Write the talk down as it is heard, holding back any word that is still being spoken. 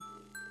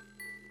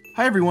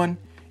Hi, everyone.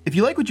 If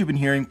you like what you've been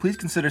hearing, please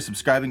consider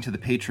subscribing to the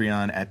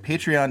Patreon at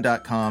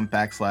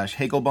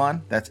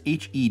patreon.com/Hegelbon. That's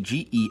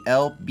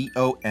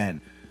Hegelbon.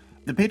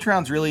 The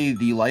Patreon's really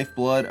the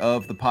lifeblood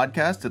of the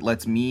podcast. It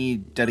lets me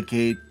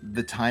dedicate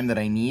the time that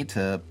I need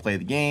to play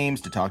the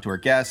games, to talk to our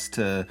guests,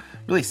 to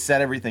really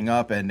set everything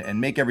up and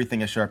make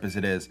everything as sharp as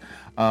it is.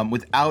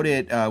 Without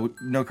it,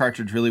 No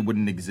Cartridge really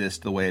wouldn't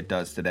exist the way it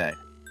does today.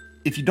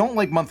 If you don't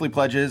like monthly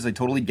pledges, I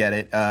totally get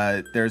it.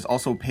 There's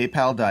also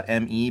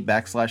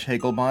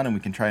paypal.me/Hegelbon, and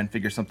we can try and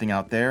figure something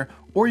out there.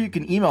 Or you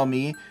can email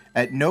me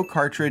at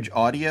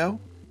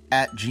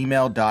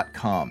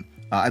nocartridgeaudio@gmail.com.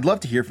 I'd love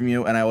to hear from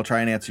you, and I will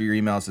try and answer your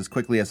emails as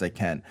quickly as I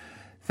can.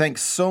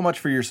 Thanks so much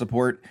for your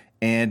support,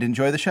 and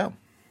enjoy the show.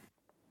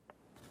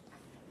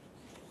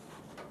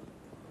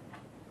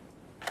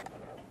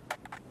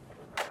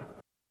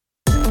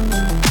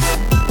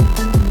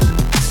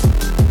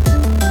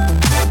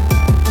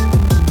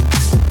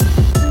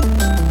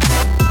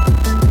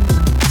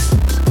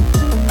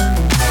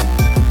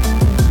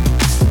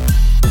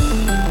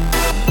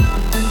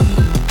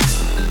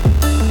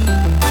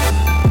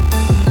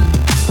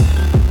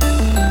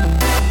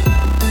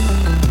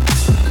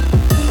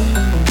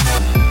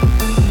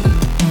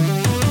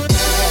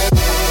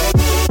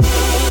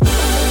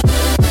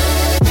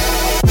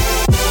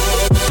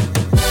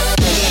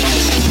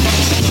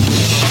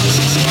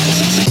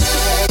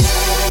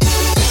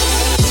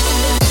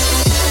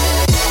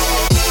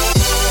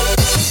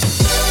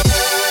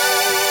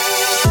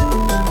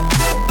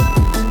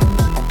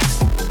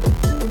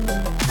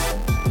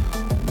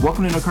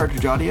 Welcome to No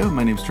Cartridge Audio.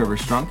 My name is Trevor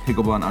Strunk,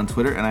 Hegelbon on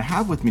Twitter, and I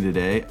have with me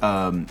today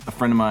a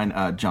friend of mine,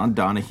 John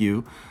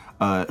Donahue,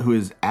 who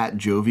is at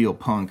Jovial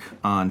Punk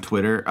on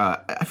Twitter.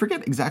 I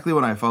forget exactly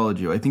when I followed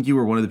you. I think you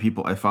were one of the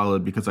people I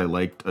followed because I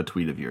liked a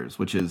tweet of yours,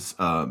 which is,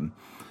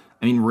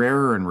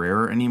 rarer and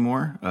rarer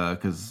anymore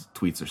because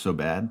tweets are so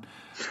bad.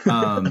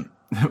 But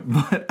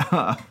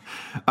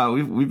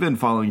we've been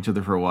following each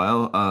other for a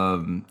while.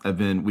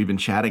 We've been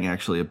chatting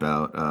actually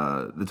about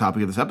the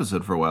topic of this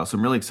episode for a while, so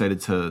I'm really excited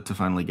to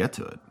finally get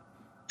to it.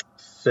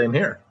 Same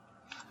here.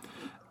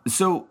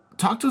 So,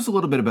 talk to us a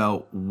little bit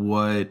about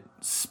what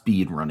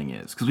speed running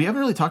is, because we haven't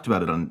really talked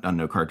about it on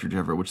No Cartridge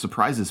ever, which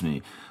surprises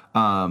me.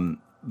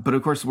 But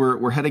of course,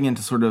 we're heading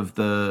into sort of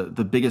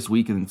the biggest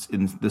week in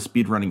the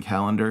speed running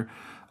calendar.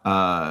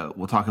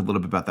 We'll talk a little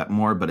bit about that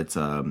more, but it's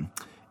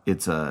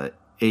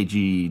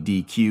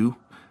AGDQ,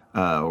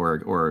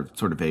 or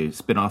sort of a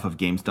spin-off of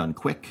Games Done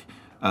Quick.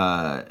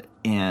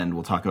 And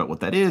we'll talk about what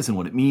that is and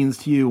what it means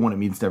to you, and what it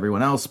means to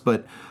everyone else.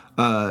 But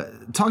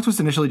talk to us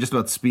initially just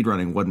about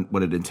speedrunning,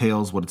 what it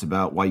entails, what it's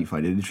about, why you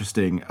find it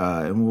interesting,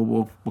 and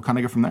we'll kind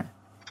of go from there.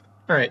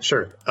 All right,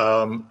 sure.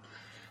 So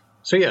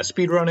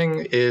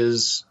speedrunning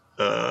is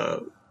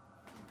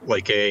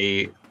like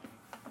a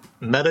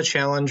meta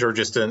challenge, or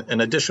just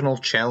an additional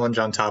challenge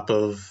on top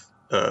of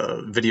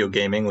video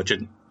gaming, which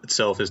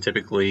itself is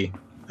typically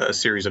a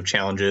series of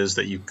challenges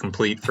that you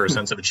complete for a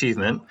sense of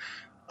achievement.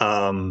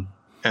 And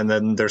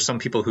then there's some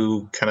people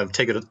who kind of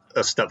take it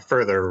a step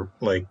further,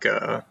 like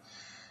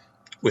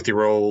with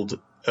your old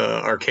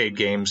arcade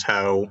games,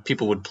 how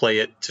people would play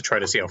it to try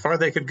to see how far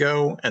they could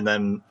go. And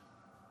then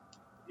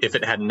if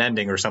it had an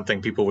ending or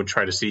something, people would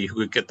try to see who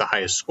could get the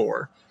highest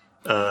score.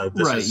 Yeah.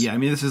 I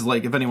mean, this is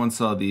like, if anyone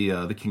saw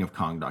the King of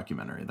Kong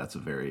documentary, that's a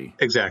very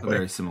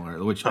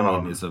similar, which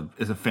I mean is a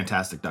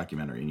fantastic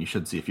documentary, and you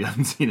should see if you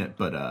haven't seen it.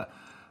 But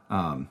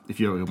if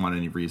you don't want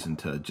any reason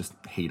to just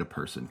hate a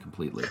person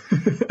completely,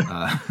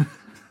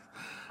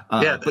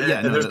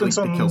 there's been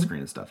some the kill screen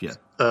and stuff. Yeah,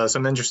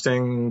 some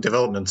interesting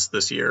developments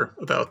this year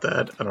about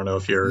that. I don't know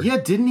if you're. Yeah,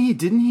 didn't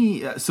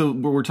he? So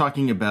we're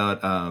talking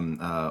about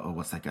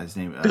what's that guy's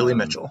name? Billy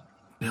Mitchell.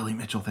 Billy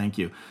Mitchell, thank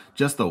you.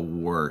 Just the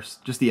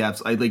worst. Just the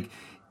absolute.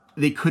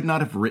 They could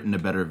not have written a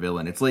better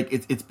villain. It's like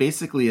it's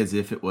basically as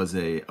if it was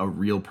a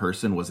real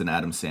person was an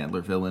Adam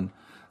Sandler villain,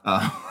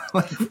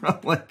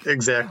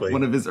 exactly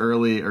one of his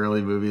early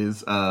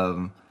movies.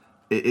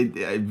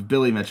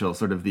 Billy Mitchell,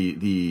 sort of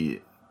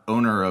the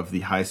owner of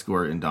the high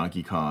score in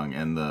Donkey Kong,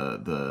 and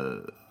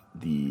the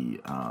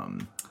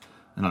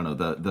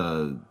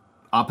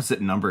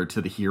opposite number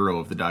to the hero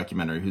of the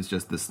documentary, who's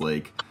just this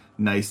like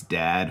nice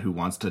dad who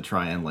wants to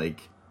try and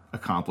like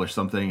accomplish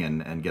something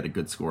and get a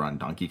good score on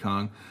Donkey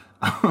Kong.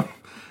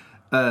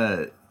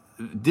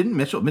 Didn't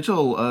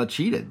Mitchell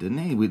cheated, didn't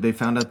he? They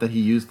found out that he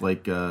used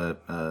like some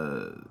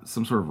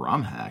sort of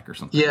ROM hack or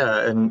something.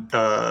 Yeah, and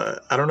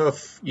I don't know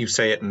if you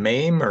say it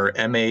MAME or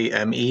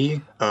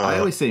MAME. I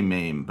always say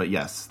MAME, but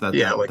yes, that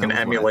an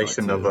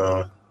emulation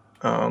of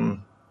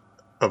an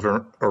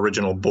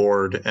original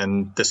board,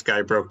 and this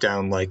guy broke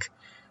down like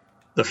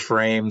the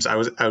frames. I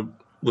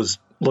was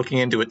looking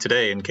into it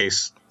today in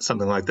case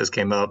something like this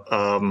came up,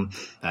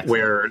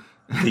 where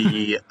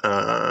the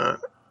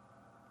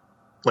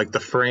like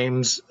the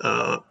frames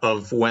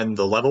of when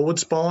the level would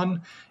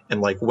spawn,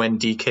 and like when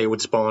DK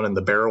would spawn and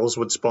the barrels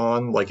would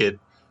spawn, like it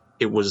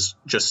was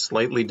just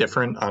slightly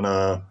different on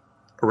a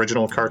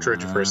original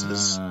cartridge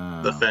versus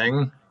the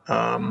thing.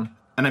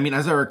 And And I mean,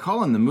 as I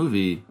recall in the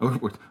movie, we're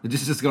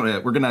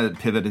gonna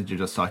pivot into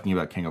just talking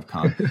about King of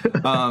Kong.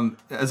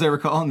 As I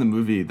recall in the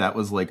movie, that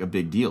was like a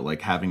big deal.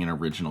 Like having an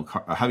original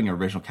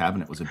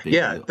cabinet was a big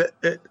deal.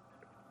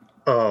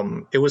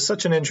 It was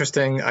such an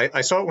interesting.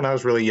 I saw it when I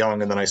was really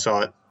young, and then I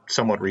saw it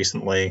somewhat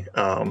recently.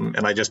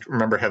 And I just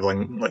remember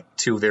having like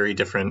two very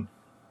different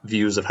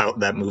views of how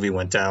that movie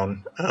went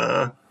down.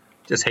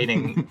 Just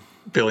hating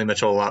Billy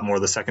Mitchell a lot more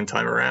the second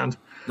time around.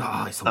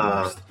 Oh, he's the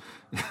worst.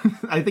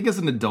 I think as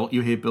an adult,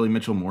 you hate Billy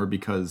Mitchell more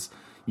because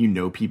you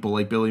know people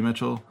like Billy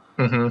Mitchell.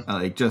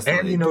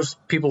 Mm-hmm. You know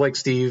people like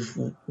Steve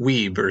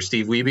Wiebe or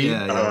Steve Wiebe.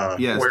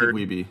 Yeah, Steve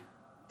Wiebe.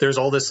 There's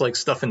all this like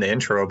stuff in the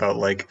intro about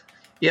like,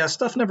 yeah,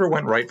 stuff never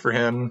went right for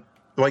him.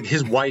 Like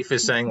his wife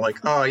is saying like,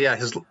 oh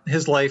yeah,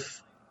 his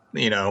life,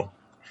 you know,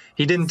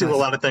 he didn't do a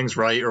lot of things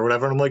right or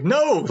whatever. And I'm like,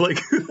 no,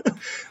 like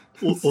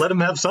let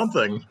him have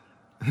something.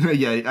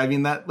 Yeah, I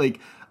mean that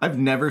like I've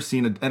never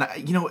seen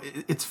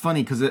it's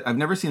funny because I've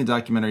never seen a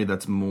documentary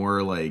that's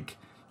more like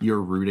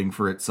you're rooting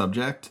for its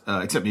subject,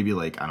 except maybe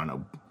like, I don't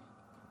know,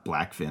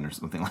 Blackfin or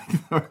something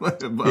like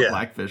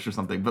Blackfish or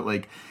something. But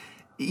like,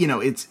 you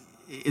know, it's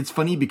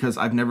funny because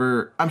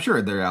I'm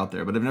sure they're out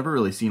there, but I've never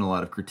really seen a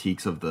lot of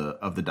critiques of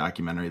the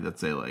documentary that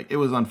say like it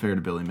was unfair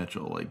to Billy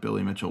Mitchell. Like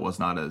Billy Mitchell was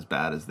not as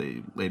bad as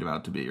they laid him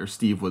out to be, or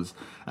Steve was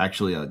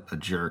actually a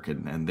jerk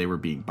and they were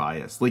being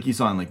biased, like you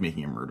saw in like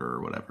Making a Murderer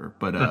or whatever.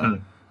 But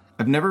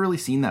I've never really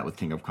seen that with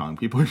King of Kong.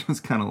 People are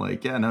just kind of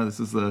like, yeah, no, this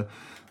is a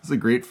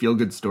great feel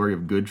good story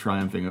of good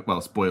triumphing.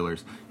 Well,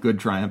 spoilers, good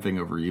triumphing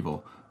over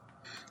evil.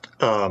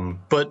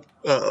 But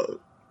what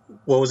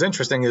was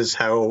interesting is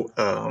how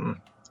so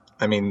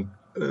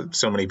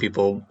many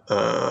people,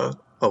 a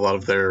lot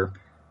of their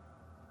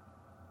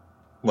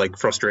like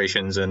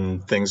frustrations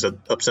and things that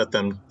upset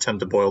them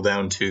tend to boil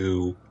down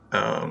to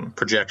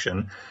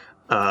projection.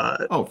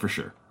 Oh, for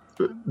sure.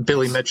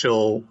 Billy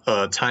Mitchell,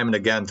 time and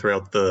again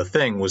throughout the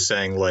thing, was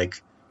saying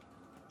like,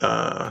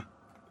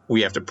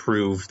 we have to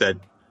prove that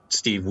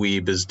Steve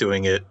Wiebe is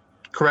doing it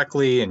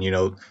correctly, and you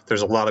know,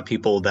 there's a lot of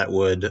people that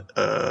would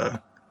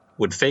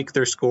fake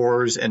their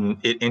scores, and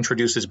it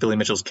introduces Billy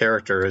Mitchell's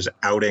character as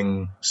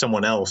outing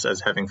someone else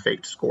as having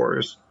faked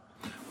scores.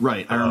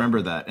 Right, I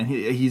remember that, and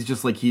he's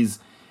just like it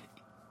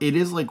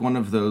is like one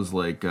of those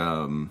like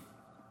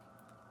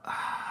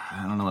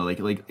I don't know, like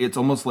it's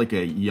almost like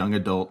a young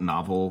adult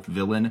novel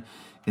villain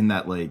in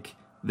that like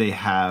they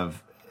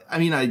have. I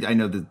mean, I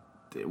know that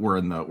we're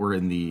in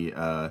the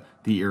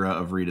era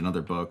of read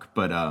another book,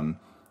 but I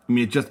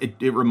mean,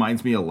 it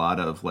reminds me a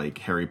lot of like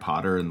Harry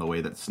Potter and the way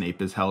that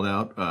Snape is held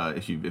out.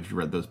 If you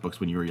read those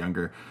books when you were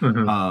younger,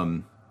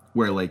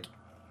 where like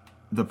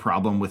the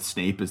problem with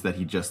Snape is that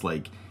he just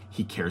like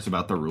he cares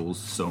about the rules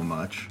so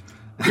much.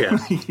 Yeah,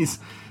 it's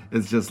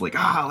just like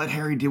let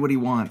Harry do what he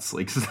wants.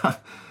 Like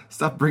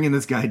stop bringing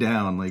this guy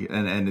down. Like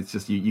and it's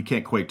just you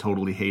can't quite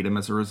totally hate him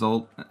as a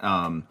result.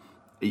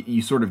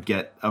 You sort of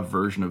get a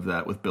version of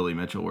that with Billy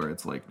Mitchell, where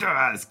it's like,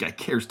 this guy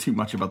cares too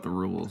much about the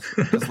rules.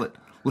 Just let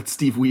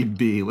Steve Wiebe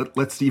be.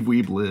 Let Steve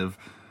Wiebe live.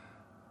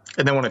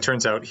 And then when it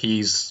turns out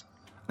he's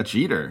a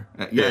cheater,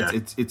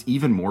 it's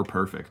even more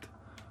perfect.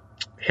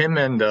 Him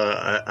and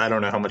I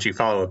don't know how much you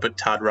follow it, but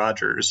Todd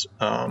Rogers,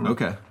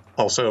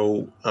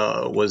 also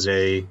was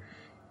he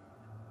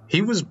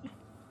was,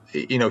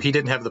 you know, he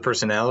didn't have the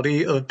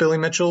personality of Billy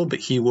Mitchell, but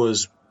he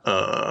was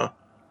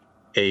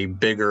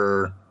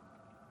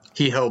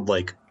he held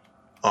like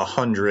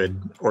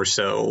 100 or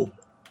so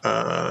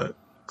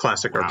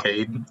classic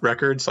arcade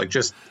records, like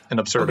just an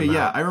absurd amount.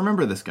 Yeah, I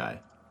remember this guy.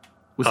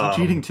 Was he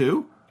cheating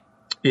too?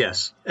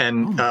 Yes,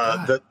 and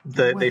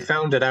they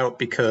found it out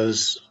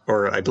because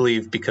Dragster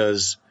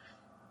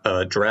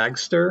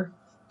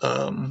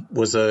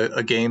was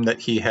a game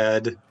that he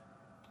had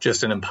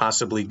just an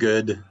impossibly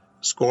good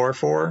score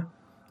for.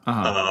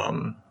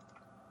 And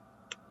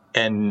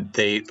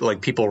they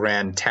like people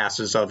ran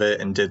TASs of it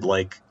and did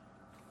like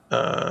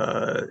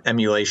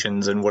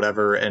emulations and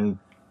whatever, and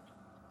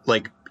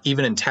like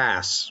even in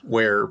TAS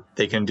where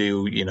they can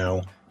do, you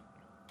know,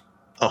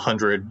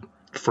 100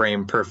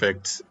 frame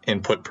perfect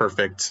input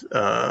perfect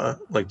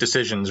like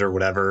decisions or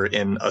whatever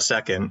in a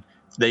second,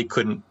 they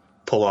couldn't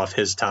pull off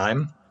his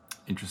time.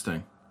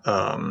 Interesting.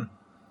 So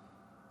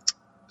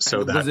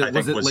that was I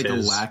think it was like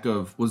his... a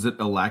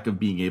lack of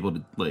being able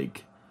to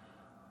like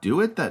do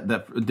it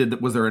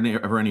was there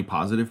ever any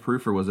positive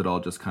proof, or was it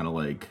all just kind of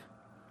like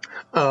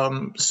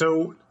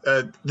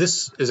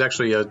this is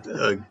actually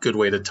a good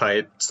way to tie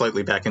it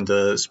slightly back into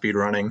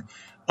speedrunning.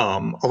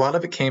 A lot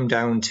of it came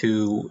down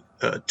to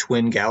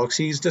Twin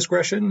Galaxies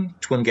discretion.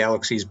 Twin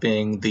Galaxies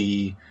being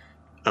the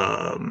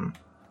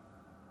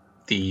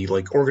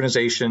like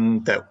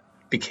organization that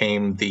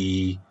became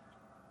the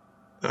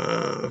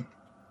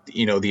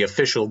the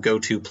official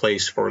go-to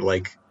place for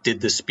like,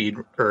 did this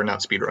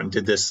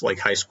did this like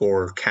high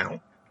score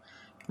count?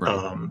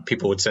 Right.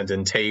 People would send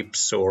in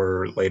tapes,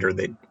 or later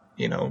they'd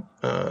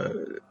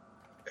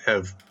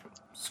have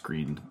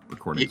screen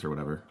recordings or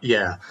whatever.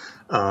 Yeah.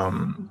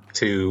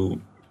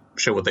 To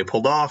show what they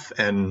pulled off.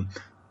 And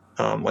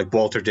like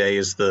Walter Day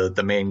is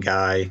the main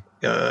guy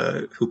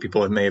who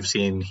people may have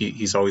seen.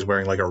 He's always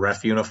wearing like a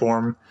ref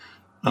uniform.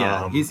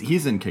 Yeah,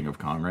 he's in King of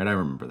Kong, right? I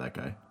remember that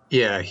guy.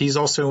 Yeah, he's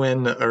also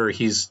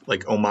he's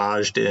like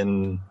homaged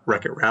in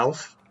Wreck-It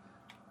Ralph.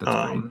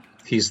 That's great.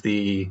 He's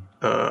the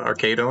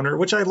arcade owner,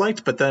 which I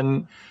liked, but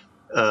then,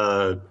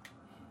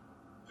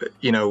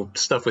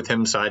 stuff with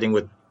him siding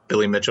with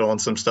Billy Mitchell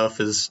and some stuff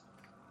is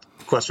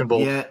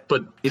questionable. Yeah,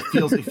 but it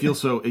feels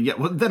so. Yeah,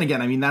 well, then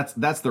again, I mean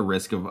that's the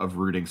risk of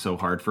rooting so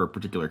hard for a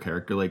particular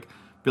character. Like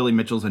Billy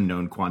Mitchell's a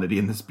known quantity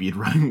in the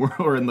speedrunning world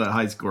or in the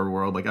high score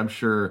world. Like I'm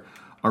sure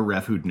a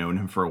ref who'd known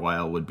him for a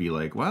while would be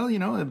like, well,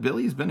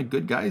 Billy's been a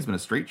good guy. He's been a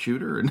straight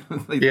shooter, and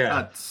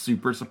not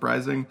super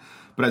surprising.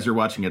 But as you're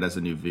watching it as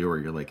a new viewer,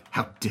 you're like,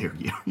 how dare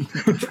you? You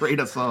betrayed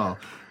us all.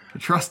 I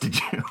trusted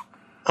you.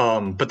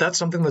 But that's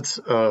something that's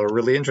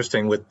really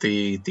interesting with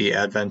the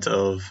advent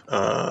of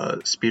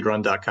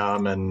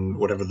speedrun.com and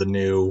whatever the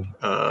new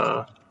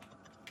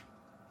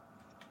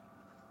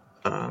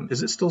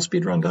is it still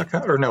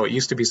speedrun.com? Or no, it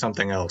used to be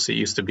something else. It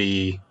used to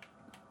be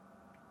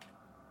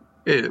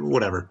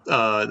whatever.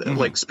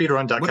 Like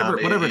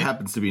speedrun.com. Whatever it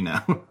happens to be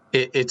now.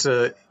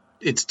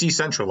 It's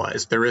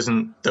decentralized. There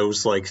isn't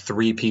those like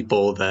three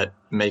people that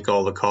make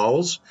all the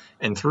calls,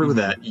 and through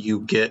that you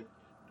get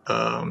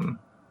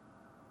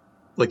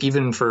like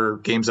even for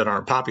games that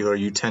aren't popular,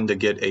 you tend to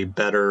get a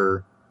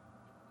better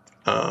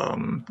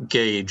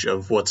gauge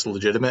of what's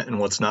legitimate and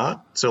what's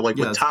not. So like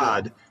with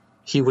Todd, good.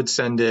 He would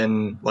send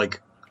in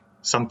like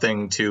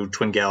something to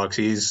Twin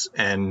Galaxies,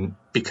 and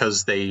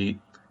because they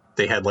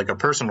had like a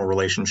personal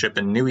relationship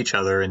and knew each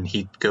other, and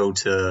he'd go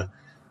to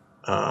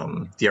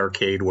the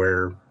arcade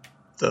where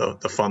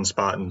the fun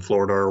spot in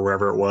Florida or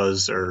wherever it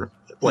was, or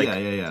like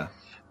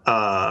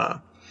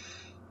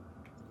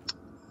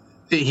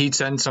he'd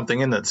send something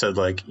in that said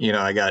like,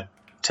 I got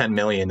 10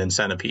 million in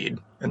Centipede,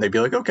 and they'd be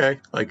like, okay,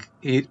 like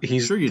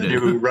he's the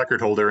new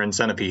record holder in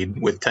Centipede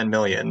with 10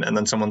 million, and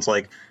then someone's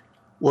like,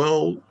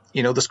 well,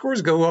 the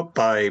scores go up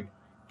by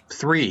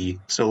 3,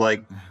 so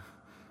like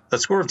a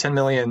score of 10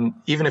 million,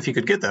 even if you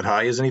could get that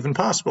high, isn't even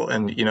possible.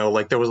 And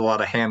like there was a lot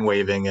of hand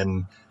waving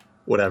and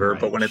whatever,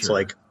 but when it's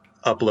like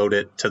upload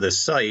it to this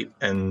site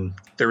and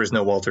there is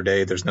no Walter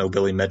Day, there's no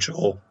Billy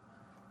Mitchell,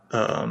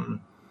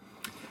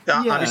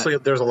 obviously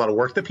there's a lot of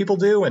work that people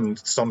do and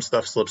some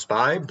stuff slips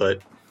by,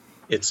 but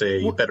it's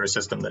a better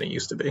system than it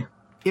used to be.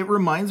 It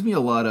reminds me a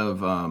lot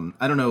of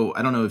I don't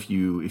know if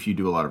you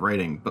do a lot of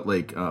writing, but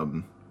like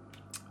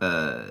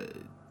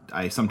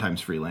I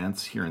sometimes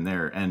freelance here and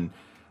there, and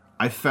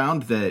I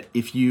found that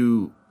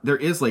there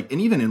is like, and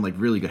even in like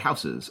really good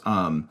houses,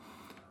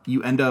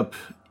 you end up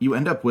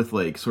with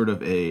like sort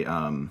of a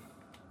I don't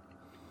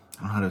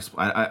know how to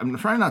explain. I'm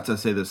trying not to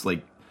say this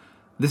like,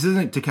 this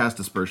isn't to cast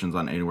aspersions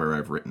on anywhere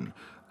I've written,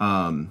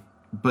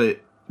 but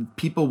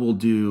people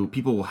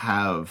will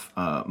have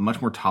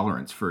much more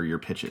tolerance for your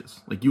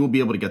pitches. Like you will be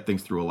able to get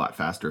things through a lot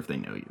faster if they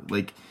know you.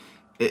 Like,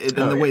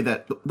 the way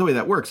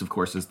that works, of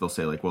course, is they'll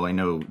say like, well, I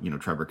know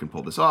Trevor can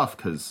pull this off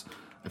because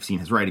I've seen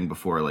his writing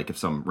before. Like if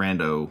some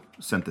rando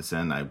sent this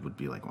in, I would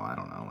be like, well, I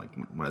don't know, like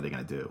what are they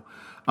going to do?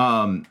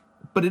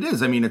 But it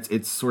is, I mean,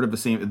 it's sort of the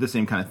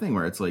same kind of thing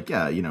where it's like,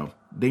 yeah,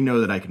 they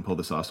know that I can pull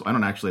this off, so I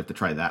don't actually have to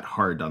try that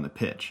hard on the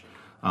pitch.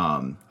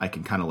 I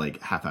can kind of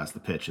like half-ass the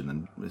pitch and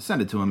then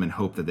send it to them and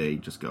hope that they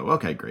just go,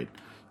 okay, great,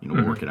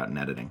 we'll work it out in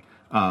editing.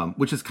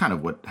 Which is kind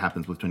of what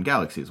happens with Twin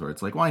Galaxies, where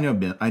it's like, well, I know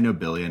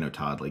Billy, I know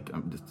Todd, like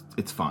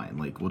it's fine.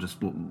 Like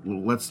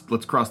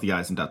let's cross the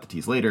I's and dot the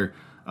T's later.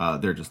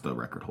 They're just the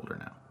record holder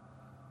now.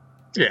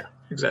 Yeah,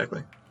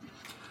 exactly.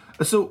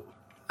 So,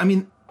 I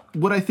mean,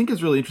 what I think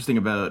is really interesting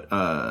about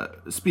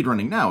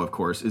speedrunning now, of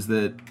course, is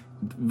that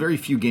very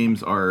few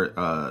games are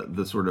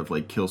the sort of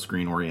like kill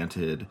screen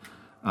oriented.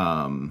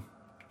 For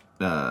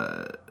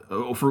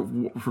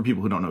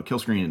people who don't know, kill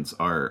screens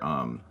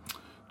are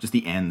just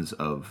the ends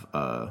of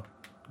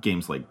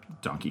games like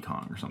Donkey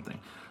Kong or something,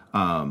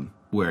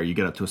 where you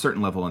get up to a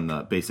certain level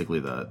and basically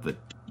the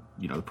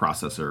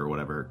processor or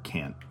whatever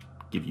can't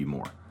give you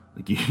more.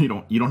 Like you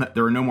don't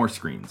there are no more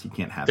screens. You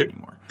can't have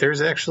anymore.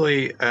 There's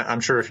actually, I'm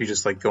sure if you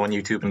just like go on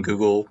YouTube and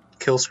Google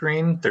kill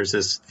screen, there's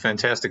this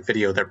fantastic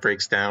video that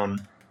breaks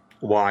down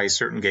why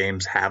certain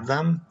games have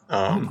them.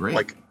 Great.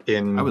 Like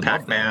in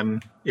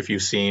Pac-Man, if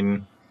you've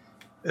seen,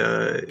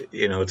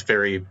 it's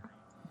very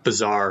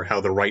bizarre how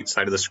the right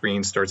side of the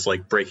screen starts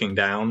like breaking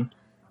down.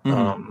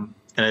 And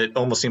it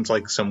almost seems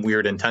like some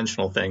weird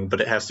intentional thing, but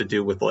it has to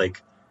do with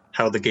like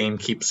how the game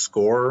keeps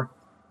score.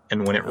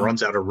 And when it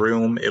runs out of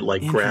room, it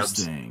like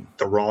grabs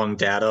the wrong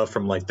data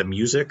from like the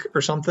music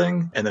or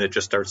something. And then it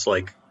just starts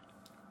like,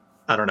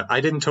 I don't know.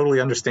 I didn't totally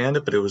understand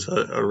it, but it was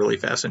a really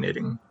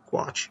fascinating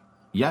watch.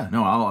 Yeah,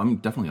 no, I'm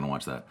definitely going to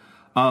watch that.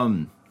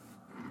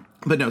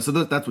 But no, so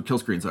that's what kill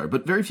screens are.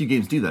 But very few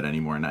games do that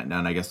anymore. And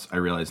I guess I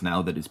realize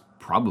now that it's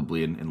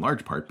probably in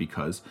large part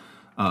because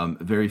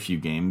very few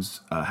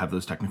games have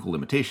those technical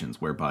limitations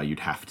whereby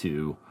you'd have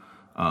to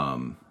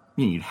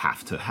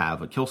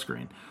have a kill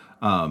screen.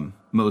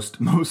 Most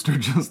are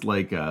just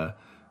like I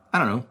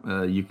don't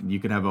know. You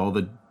can have all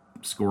the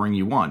scoring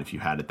you want if you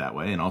had it that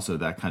way, and also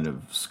that kind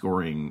of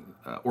scoring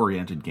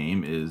oriented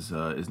game is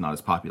not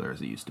as popular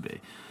as it used to be.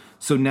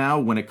 So now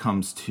when it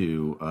comes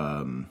to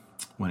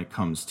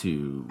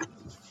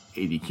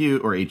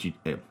ADQ or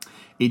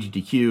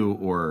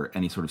AGDQ or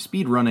any sort of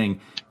speed running,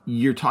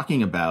 you're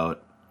talking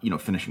about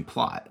finishing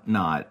plot,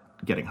 not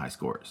getting high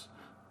scores.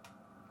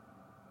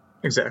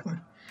 Exactly.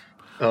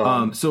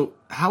 So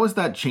how has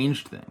that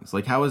changed things?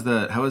 Like how has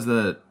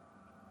that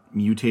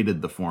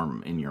mutated the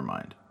form in your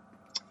mind?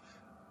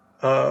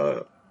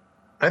 I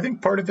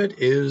think part of it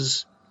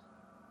is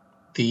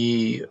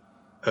the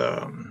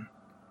when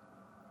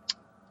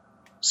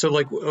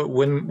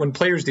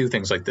players do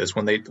things like this,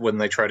 when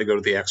they try to go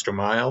to the extra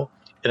mile,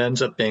 it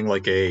ends up being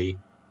like a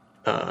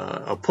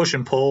push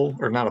and pull,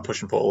 or not a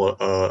push and pull,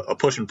 a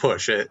push and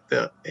push,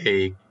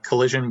 a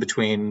collision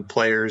between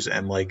players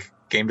and like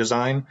game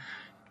design,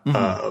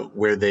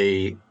 where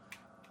they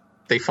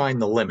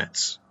find the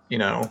limits.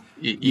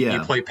 You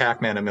play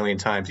Pac-Man a million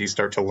times, you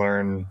start to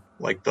learn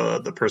like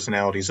the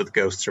personalities of the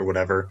ghosts or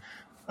whatever,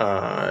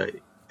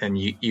 and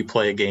you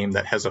play a game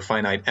that has a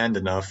finite end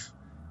enough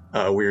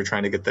where you're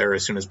trying to get there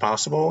as soon as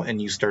possible,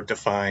 and you start to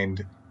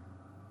find,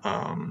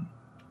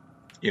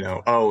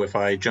 if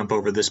I jump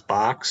over this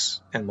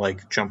box and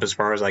like jump as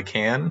far as I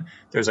can,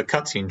 there's a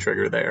cutscene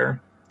trigger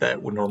there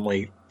that would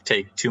normally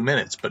take 2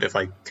 minutes, but if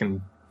I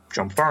can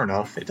jump far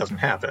enough, it doesn't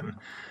happen.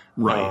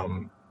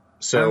 Right.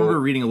 So I remember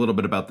reading a little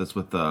bit about this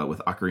with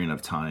Ocarina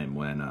of Time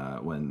when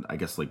I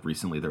guess like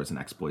recently there was an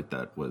exploit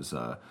that was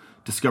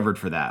discovered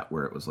for that,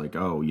 where it was like,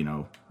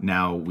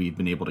 now we've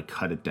been able to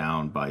cut it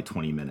down by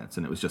 20 minutes,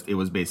 and it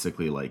was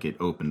basically like it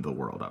opened the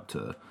world up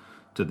to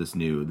this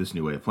new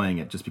way of playing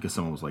it, just because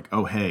someone was like,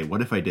 oh hey,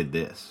 what if I did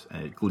this,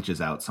 and it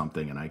glitches out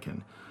something and I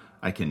can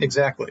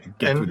exactly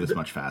get through this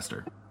much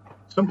faster.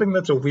 Something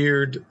that's a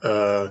weird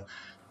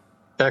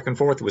back and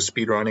forth with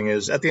speedrunning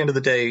is, at the end of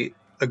the day,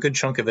 a good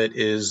chunk of it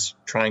is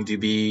trying to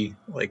be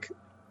like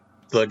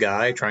the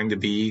guy, trying to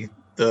be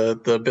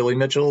the Billy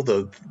Mitchell,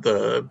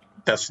 the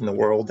best in the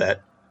world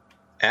at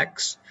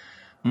X.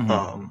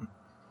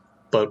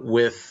 But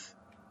with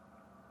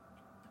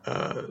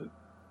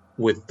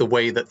the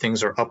way that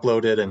things are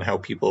uploaded and how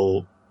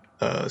people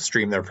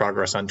stream their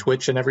progress on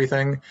Twitch and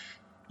everything,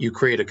 you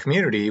create a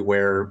community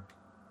where,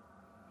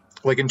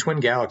 like in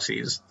Twin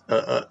Galaxies,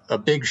 a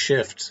big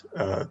shift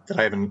that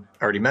I haven't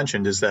already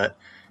mentioned is that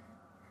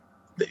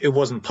it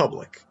wasn't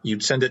public.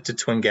 You'd send it to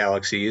Twin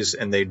Galaxies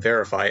and they'd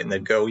verify it and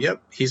they'd go,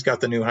 yep, he's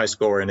got the new high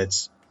score and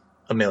it's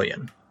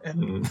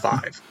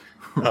 1,000,005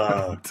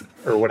 right.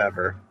 Or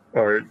whatever.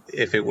 Or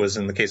if it was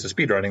in the case of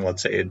speedrunning,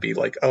 let's say it'd be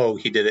like, oh,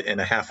 he did it in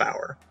a half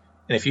hour.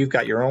 And if you've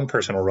got your own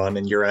personal run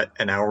and you're at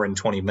 1 hour and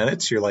 20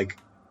 minutes, you're like,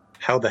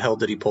 how the hell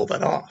did he pull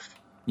that off?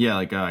 Yeah,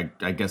 like I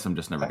guess I'm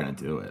just never going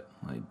to do it.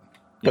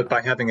 But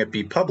by having it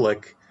be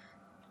public,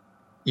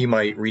 you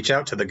might reach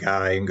out to the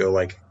guy and go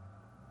like,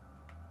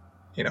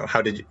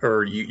 how did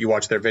you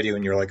watch their video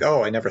and you're like,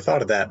 oh, I never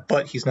thought of that,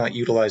 but he's not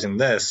utilizing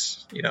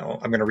this. I'm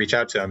going to reach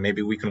out to him.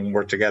 Maybe we can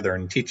work together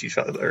and teach each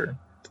other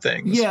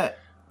things. Yeah,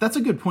 that's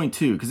a good point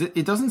too, because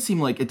it doesn't seem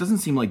like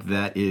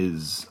that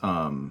is.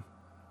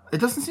 It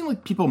doesn't seem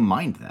like people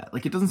mind that.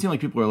 Like, it doesn't seem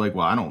like people are like,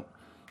 well, I don't,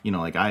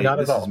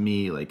 this is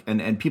me. Like,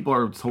 and people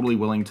are totally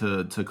willing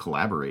to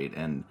collaborate.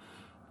 And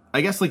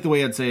I guess like the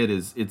way I'd say it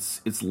is,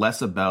 it's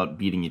less about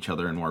beating each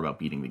other and more about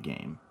beating the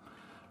game.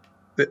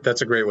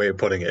 That's a great way of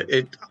putting it.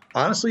 It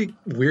honestly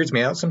weirds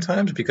me out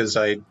sometimes because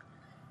I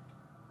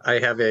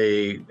have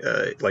a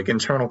like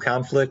internal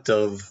conflict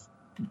of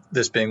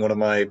this being one of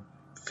my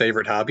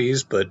favorite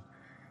hobbies, but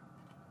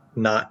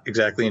not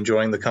exactly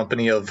enjoying the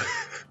company of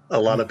a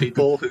lot of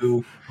people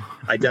who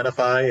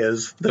identify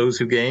as those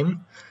who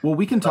game. Well,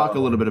 we can talk a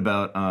little bit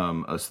about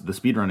the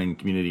speedrunning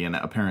community and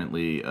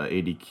apparently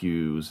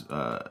ADQ's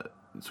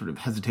sort of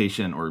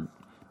hesitation or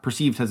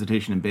perceived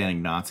hesitation in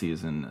banning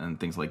Nazis and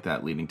things like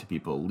that, leading to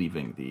people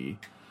leaving the,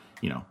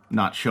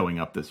 not showing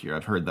up this year.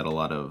 I've heard that a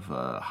lot of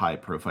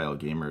high-profile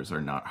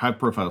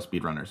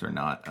speedrunners are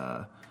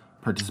not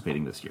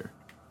participating this year.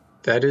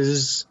 That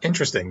is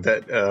interesting.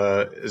 That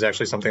is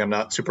actually something I'm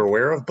not super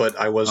aware of, but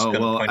I was.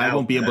 I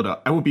won't be able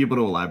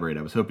to elaborate.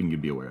 I was hoping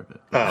you'd be aware of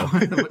it.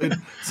 Oh.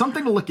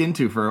 Something to look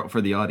into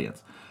for the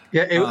audience.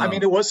 Yeah,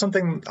 it was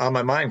something on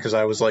my mind because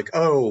I was like,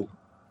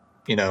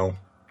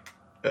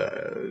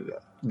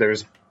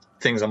 there's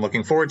things I'm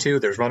looking forward to.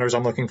 There's runners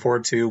I'm looking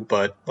forward to,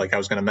 but like I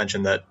was going to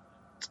mention that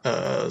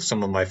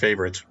some of my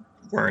favorites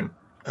weren't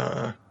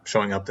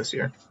showing up this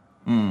year.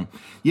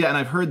 Yeah, and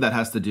I've heard that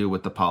has to do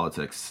with the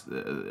politics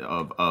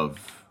of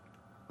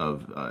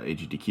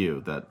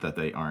AGDQ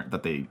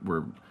that they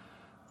were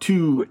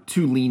too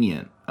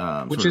lenient,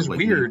 which is like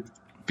weird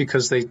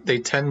because they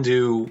tend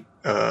to.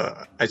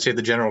 I'd say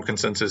the general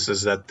consensus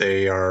is that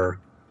they are.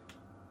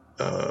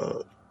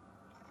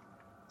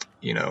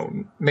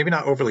 Maybe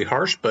not overly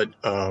harsh, but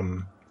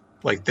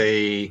like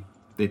they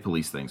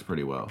police things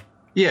pretty well.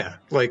 Yeah,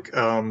 like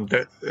one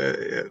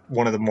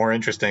of the more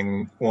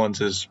interesting ones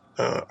is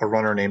a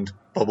runner named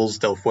Bubbles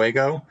Del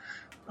Fuego.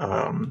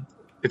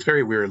 It's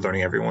very weird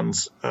learning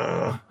everyone's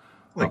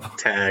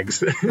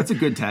tags. That's a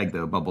good tag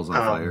though. Bubbles on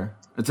fire.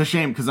 It's a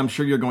shame because I'm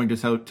sure you're going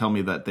to tell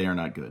me that they are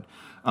not good.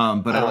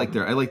 But I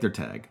like their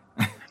tag.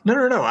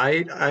 No.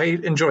 I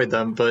enjoyed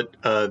them, but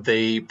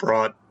they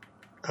brought.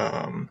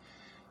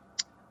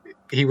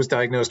 He was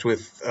diagnosed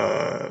with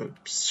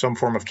some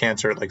form of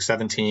cancer at like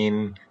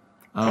 17,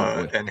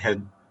 and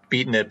had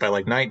beaten it by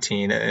like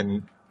 19.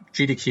 And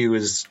GDQ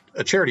is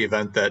a charity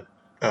event that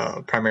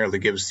primarily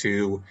gives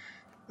to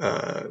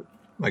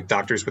like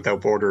Doctors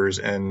Without Borders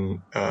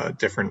and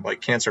different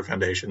like cancer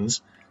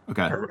foundations.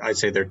 Okay. Or I'd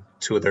say they're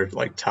two of their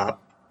like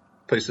top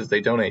places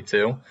they donate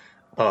to.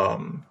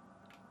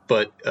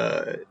 But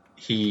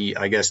he,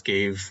 I guess,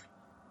 gave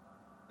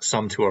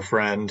some to a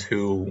friend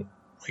who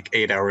like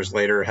 8 hours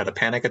later had a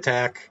panic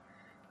attack,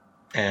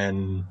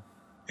 and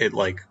it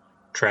like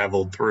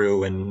traveled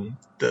through, and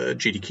the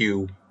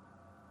GDQ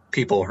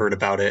people heard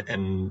about it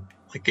and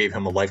like gave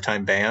him a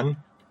lifetime ban.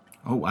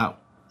 Oh, wow.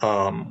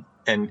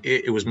 And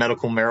it was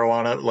medical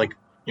marijuana. Like,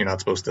 you're not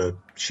supposed to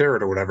share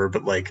it or whatever,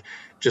 but like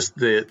just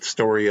the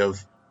story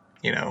of,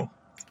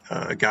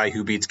 a guy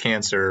who beats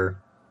cancer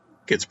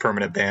gets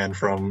permanent ban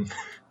from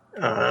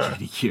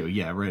GDQ.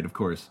 Yeah, right. Of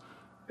course.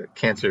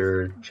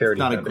 Cancer charity.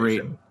 Not foundation. a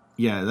great.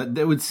 Yeah,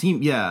 that would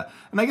seem. Yeah,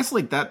 and I guess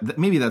like that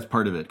maybe that's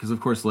part of it, because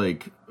of course,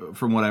 like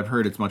from what I've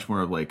heard, it's much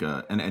more of like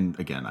a. And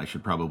again, I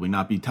should probably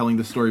not be telling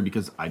the story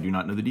because I do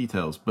not know the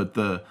details. But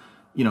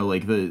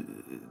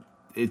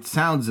it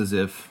sounds as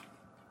if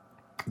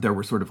there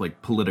were sort of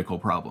like political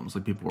problems.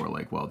 Like people were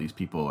like, well, these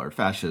people are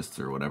fascists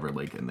or whatever,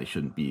 like, and they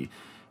shouldn't be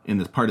in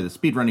this part of the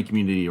speedrunning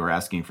community, or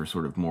asking for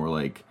sort of more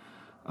like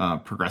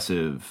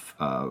progressive,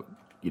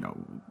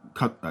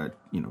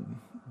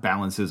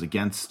 balances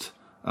against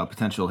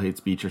potential hate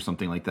speech or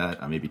something like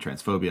that. Maybe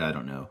transphobia, I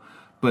don't know.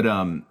 But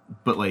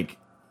like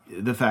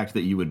the fact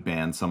that you would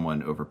ban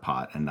someone over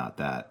pot and not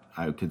that,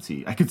 I could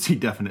see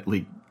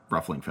definitely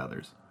ruffling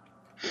feathers.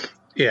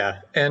 Yeah,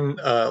 and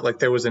like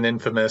there was an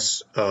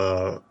infamous.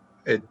 I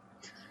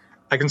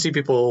can see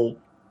people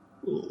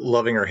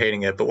loving or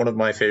hating it, but one of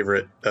my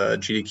favorite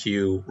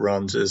GDQ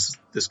runs is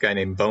this guy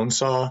named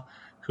Bonesaw,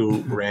 who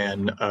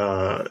ran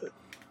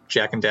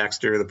Jak and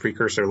Daxter: The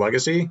Precursor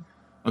Legacy.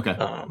 Okay.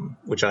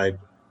 Which I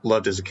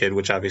loved as a kid,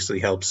 which obviously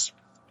helps.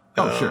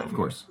 Oh, sure, of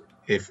course.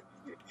 If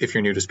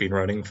you're new to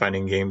speedrunning,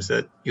 finding games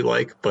that you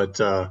like, but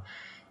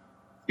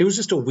it was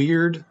just a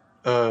weird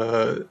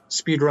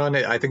speedrun.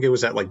 I think it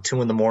was at like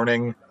 2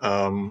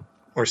 a.m.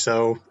 Or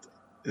so.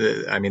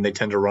 I mean, they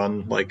tend to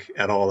run like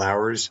at all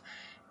hours,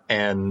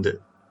 and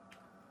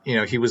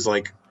he was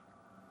like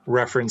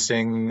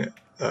referencing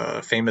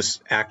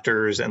famous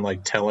actors and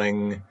like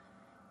telling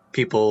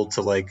people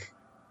to like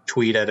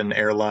tweet at an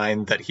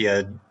airline that he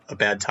had a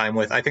bad time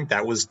with. I think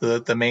that was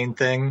the main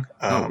thing.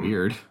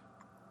 Weird.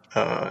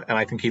 And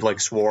I think he like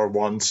swore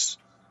once.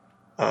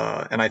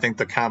 And I think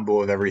the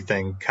combo of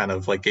everything kind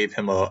of like gave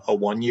him a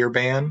 1-year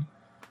ban.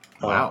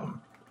 Wow.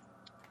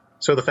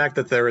 So the fact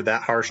that they were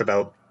that harsh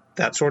about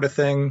that sort of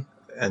thing,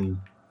 and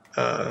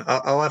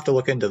I'll have to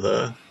look into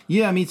the.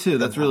 Yeah, me too.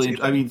 That's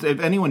really. I mean, if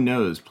anyone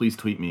knows, please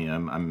tweet me.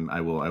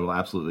 I will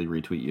absolutely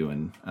retweet you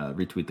and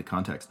retweet the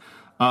context.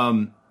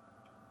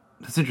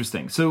 That's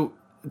interesting. So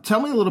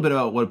tell me a little bit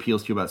about what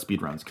appeals to you about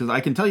speedruns, because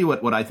I can tell you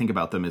what I think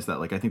about them is that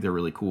like I think they're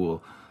really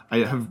cool.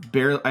 I've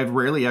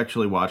rarely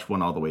actually watched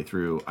one all the way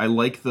through.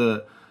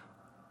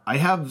 I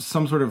have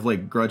some sort of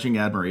like grudging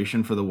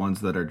admiration for the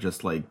ones that are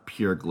just like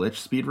pure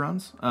glitch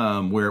speedruns,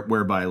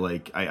 whereby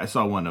like I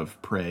saw one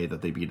of Prey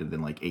that they beat it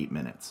in like 8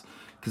 minutes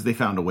because they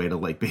found a way to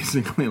like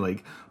basically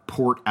like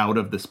port out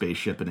of the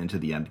spaceship and into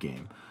the end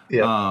game.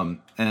 Yeah.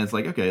 And it's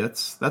like, okay,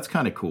 that's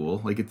kind of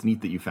cool. Like it's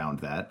neat that you found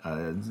that,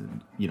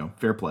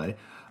 fair play.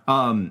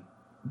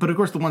 But of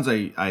course, the ones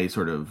I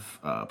sort of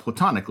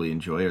platonically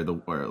enjoy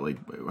or like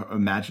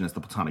imagine as the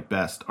platonic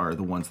best are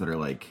the ones that are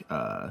like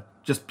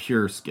just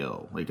pure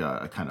skill, like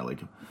a kind of like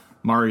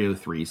Mario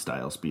 3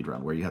 style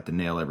speedrun where you have to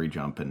nail every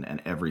jump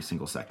and every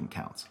single second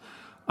counts.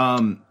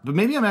 But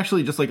maybe I'm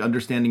actually just like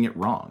understanding it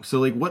wrong. So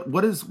like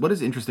what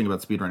is interesting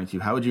about speedrunning to you?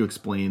 How would you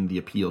explain the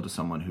appeal to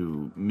someone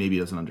who maybe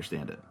doesn't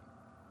understand it?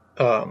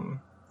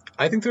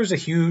 I think there's a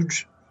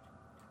huge.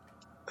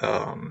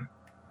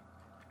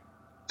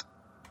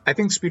 I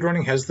think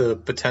speedrunning has the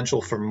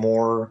potential for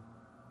more.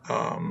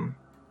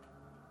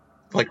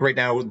 Like right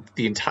now,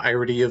 the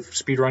entirety of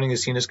speedrunning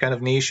is seen as kind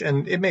of niche,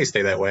 and it may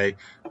stay that way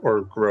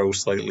or grow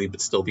slightly,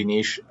 but still be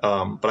niche.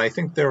 But I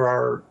think there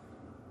are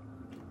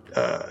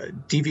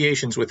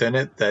deviations within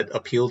it that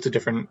appeal to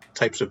different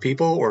types of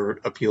people or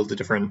appeal to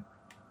different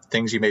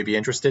things you may be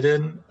interested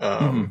in.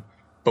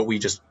 But we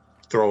just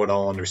throw it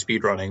all under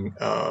speedrunning.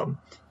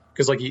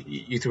 Because like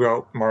you threw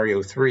out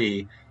Mario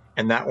 3,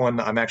 and that one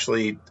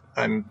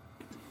I'm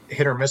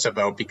hit or miss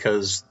about,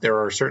 because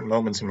there are certain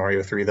moments in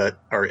Mario 3 that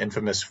are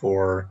infamous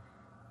for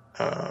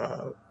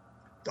the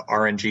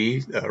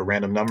RNG,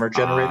 random number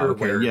generator.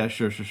 Okay. Where yeah,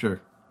 sure.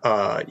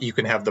 You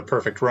can have the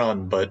perfect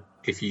run, but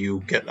if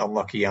you get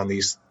unlucky on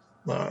these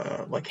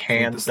like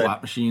hands, like the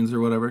slot machines or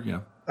whatever,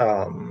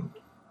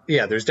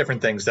 there's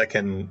different things that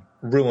can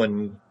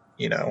ruin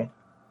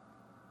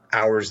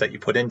hours that you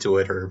put into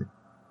it, or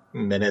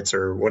minutes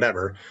or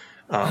whatever.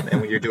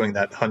 And when you're doing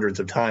that hundreds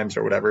of times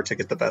or whatever to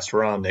get the best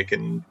run, it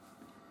can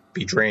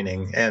be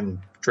draining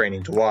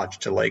to watch,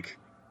 to like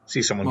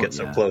see someone get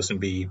so close and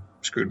be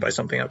screwed by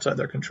something outside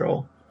their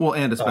control. Well,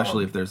 and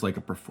especially if there's like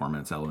a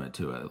performance element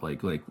to it,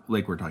 like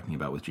we're talking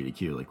about with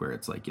GDQ, like where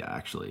it's like, yeah,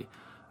 actually,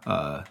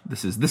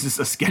 this is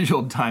a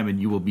scheduled time and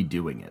you will be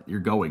doing it. You're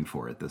going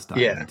for it this time.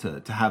 Yeah.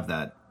 To have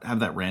that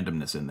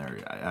randomness in there,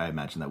 I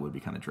imagine that would be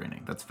kind of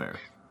draining. That's fair.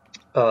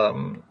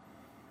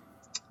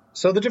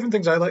 So the different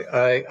things I like,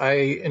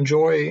 I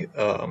enjoy,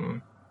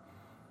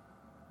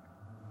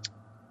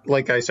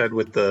 like I said,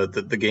 with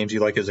the games you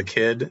like as a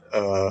kid,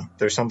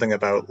 there's something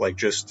about like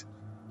just,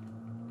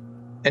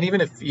 and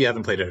even if you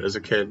haven't played it as a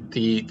kid,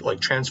 the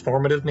like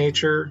transformative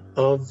nature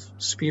of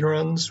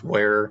speedruns,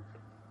 where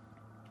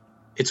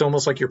it's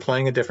almost like you're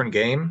playing a different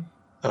game.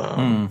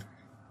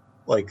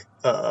 Like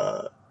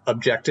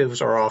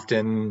objectives are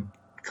often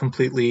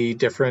completely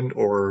different,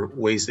 or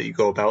ways that you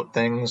go about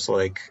things.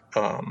 Like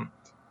I'm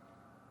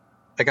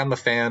a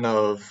fan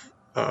of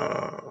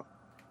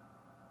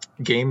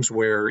games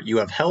where you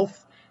have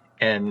health,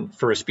 and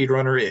for a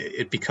speedrunner,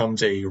 it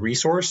becomes a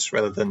resource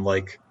rather than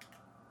like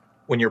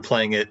when you're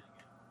playing it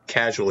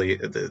casually,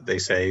 they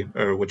say,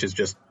 or which is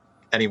just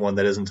anyone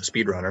that isn't a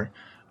speedrunner.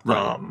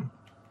 Right.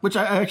 Which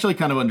I actually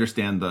kind of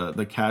understand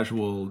the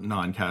casual,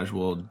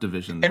 non-casual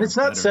division. And it's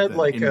not said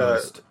like,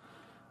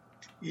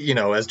 you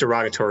know, as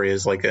derogatory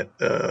as like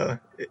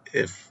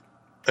if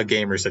a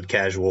gamer said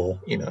casual,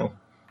 you know.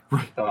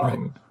 Right.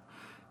 Right.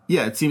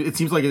 Yeah, it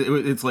seems like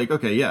it's like,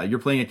 okay, yeah, you're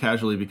playing it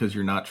casually because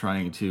you're not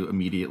trying to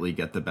immediately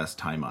get the best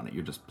time on it.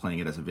 You're just playing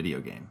it as a video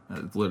game.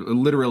 It's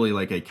literally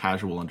like a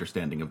casual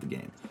understanding of the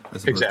game,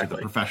 as opposed to the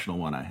professional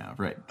one I have,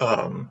 right?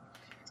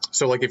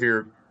 So like if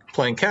you're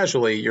playing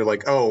casually, you're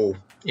like, oh,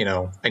 you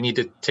know, I need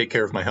to take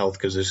care of my health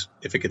because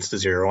if it gets to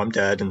 0, I'm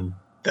dead, and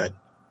that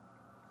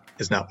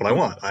is not what I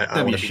want.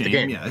 I want to beat the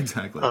game. Yeah,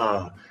 exactly.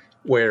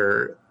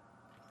 Where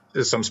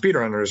some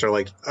speedrunners are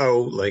like,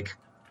 oh, like,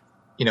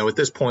 you know, at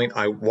this point,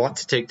 I want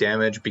to take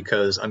damage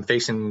because I'm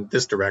facing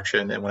this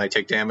direction, and when I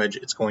take damage,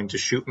 it's going to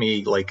shoot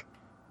me like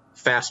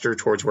faster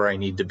towards where I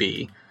need to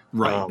be.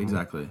 Right,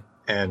 exactly.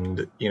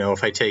 And, you know,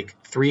 if I take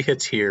 3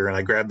 hits here and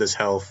I grab this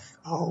health,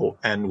 I'll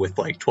end with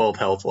like 12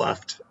 health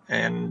left.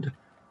 And,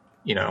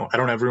 you know, I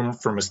don't have room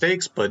for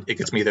mistakes, but it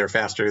gets me there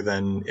faster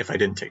than if I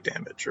didn't take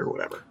damage or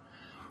whatever.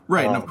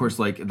 Right, and of course,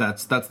 like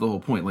that's the whole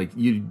point. Like,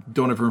 you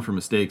don't have room for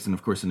mistakes, and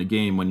of course, in a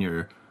game when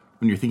you're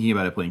thinking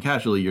about it playing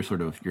casually, you're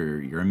sort of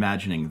you're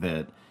imagining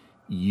that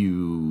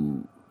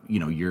your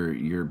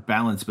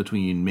balance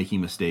between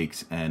making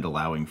mistakes and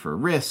allowing for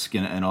risk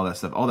and all that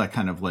stuff, all that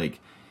kind of like,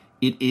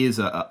 it is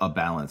a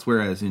balance.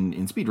 Whereas in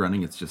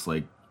speedrunning, it's just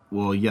like,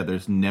 well, yeah,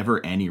 there's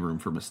never any room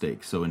for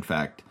mistakes. So in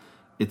fact,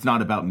 it's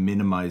not about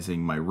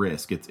minimizing my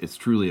risk. It's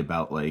truly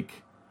about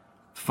like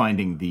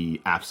finding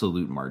the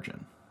absolute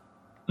margin.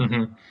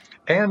 Mm-hmm.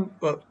 And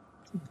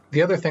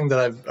the other thing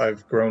that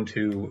I've grown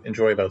to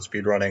enjoy about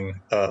speedrunning,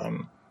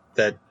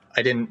 that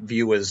I didn't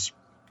view as,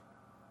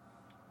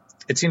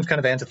 it seems kind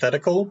of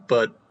antithetical,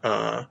 but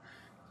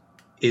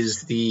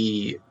is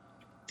the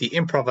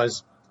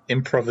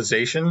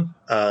improvisation,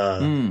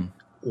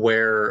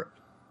 where,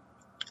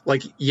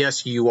 like,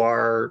 yes, you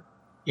are,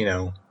 you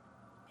know,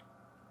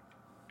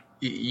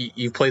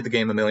 you've played the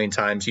game a million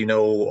times, you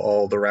know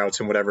all the routes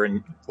and whatever,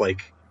 and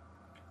like,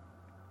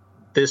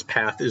 this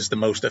path is the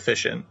most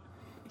efficient,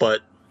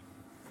 but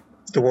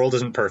the world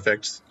isn't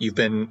perfect. You've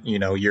been, you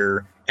know,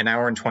 you're an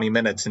hour and 20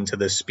 minutes into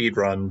this speed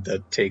run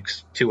that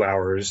takes 2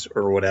 hours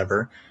or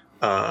whatever,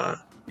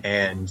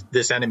 and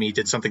this enemy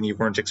did something you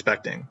weren't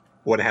expecting.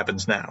 What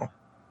happens now?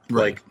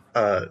 Right.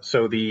 Like,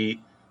 so the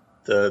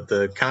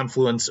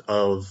confluence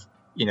of,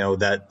 you know,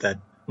 that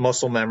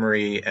muscle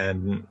memory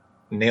and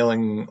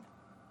nailing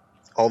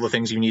all the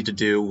things you need to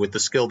do with the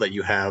skill that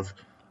you have.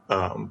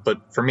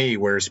 But for me,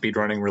 where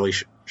speedrunning really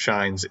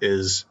shines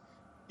is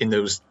in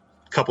those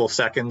couple of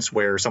seconds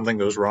where something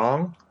goes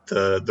wrong,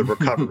 the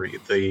recovery,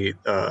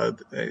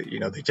 you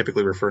know, they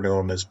typically refer to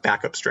them as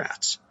backup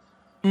strats.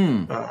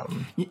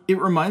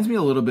 It reminds me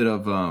a little bit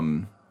of,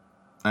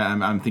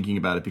 I'm thinking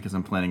about it because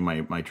I'm planning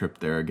my trip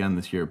there again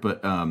this year,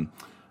 but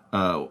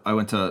I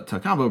went to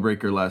Combo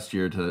Breaker last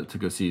year to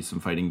go see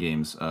some fighting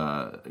games,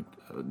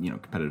 you know,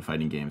 competitive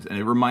fighting games, and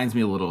it reminds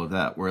me a little of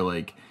that, where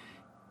like,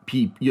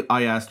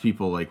 I asked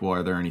people like, well,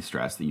 are there any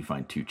strats that you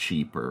find too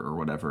cheap or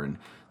whatever, and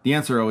the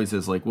answer always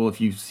is like, well,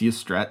 if you see a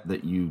strat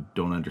that you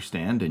don't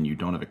understand and you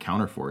don't have a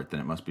counter for it,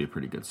 then it must be a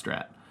pretty good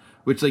strat.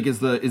 Which like is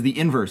the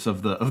inverse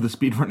of the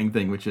speedrunning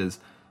thing, which is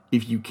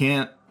if you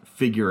can't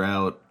figure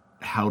out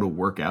how to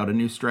work out a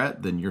new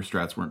strat, then your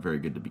strats weren't very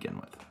good to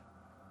begin with.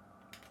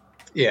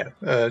 Yeah.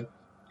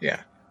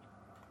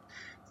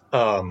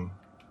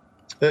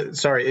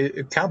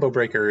 Sorry, Combo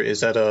Breaker,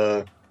 is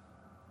that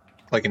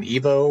like an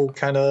Evo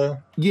kind of?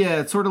 Yeah,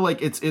 it's sort of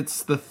like it's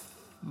the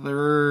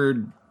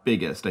third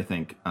biggest, I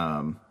think,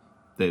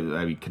 that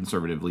I mean,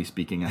 conservatively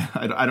speaking,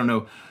 I don't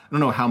know. I don't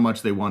know how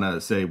much they want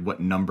to say what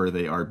number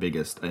they are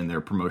biggest in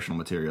their promotional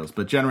materials,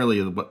 but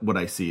generally, what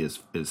I see is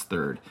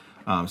third.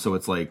 So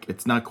it's like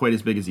it's not quite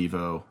as big as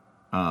Evo,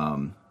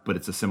 but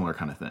it's a similar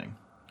kind of thing.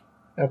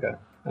 Okay.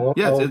 Well,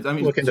 Yeah, I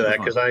mean, look into that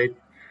because I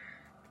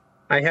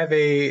have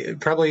a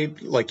probably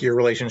like your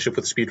relationship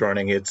with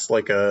speedrunning. It's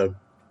like a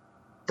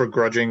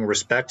begrudging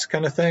respect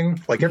kind of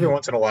thing. Like every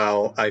once in a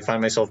while, I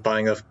find myself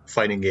buying a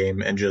fighting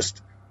game and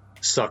just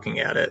sucking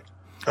at it.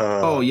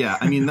 Oh yeah,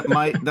 I mean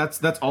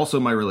that's also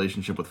my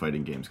relationship with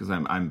fighting games because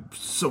I'm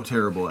so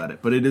terrible at it,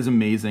 but it is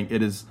amazing.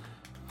 It is,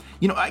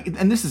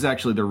 and this is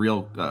actually the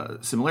real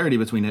similarity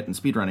between it and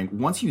speedrunning.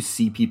 Once you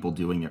see people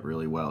doing it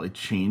really well, it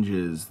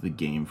changes the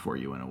game for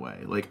you in a way.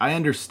 Like I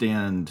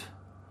understand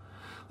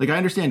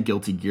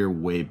Guilty Gear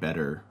way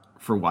better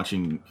for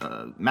watching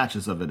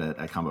matches of it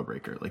at Combo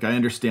Breaker. Like I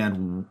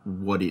understand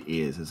what it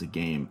is as a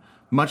game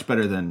much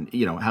better than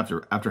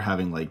after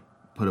having like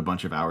put a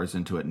bunch of hours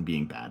into it and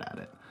being bad at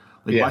it.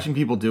 Like watching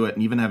people do it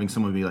and even having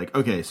someone be like,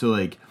 okay, so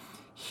like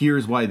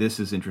here's why this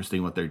is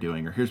interesting what they're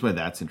doing, or here's why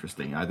that's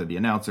interesting, either the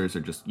announcers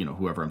or just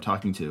whoever I'm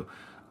talking to.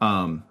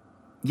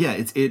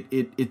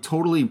 It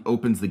totally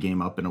opens the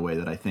game up in a way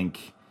that I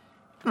think,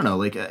 I don't know,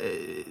 like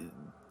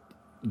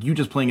you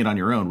just playing it on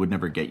your own would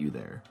never get you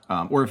there,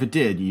 or if it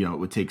did, it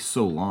would take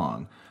so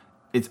long.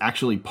 It's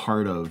actually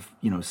part of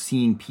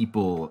seeing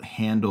people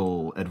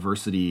handle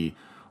adversity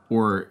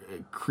or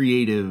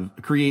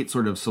create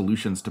sort of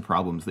solutions to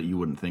problems that you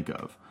wouldn't think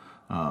of.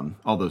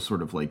 All those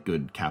sort of like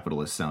good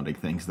capitalist sounding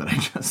things that I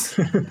just.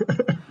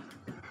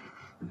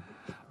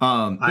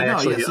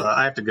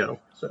 I have to go.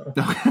 So.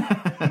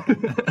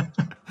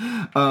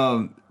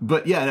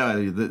 But yeah,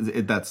 no,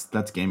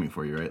 that's gaming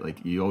for you, right?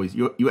 Like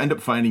you end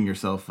up finding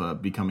yourself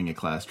becoming a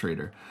class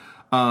trader,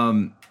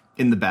 in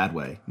the bad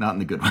way, not in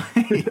the good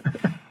way.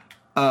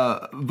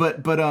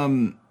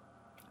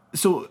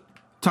 So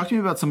talk to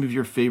me about some of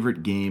your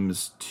favorite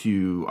games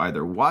to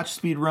either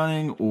watch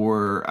speedrunning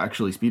or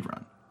actually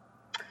speedrun.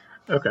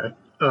 Okay.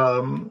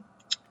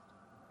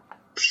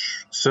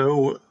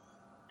 So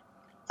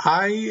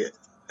I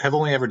have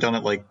only ever done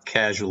it like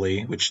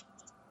casually, which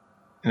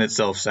in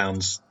itself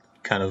sounds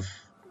kind of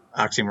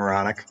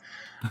oxymoronic.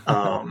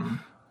 Well,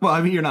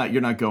 I mean, you're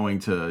not going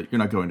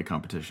to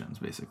competitions,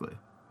 basically.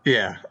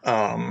 Yeah.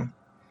 And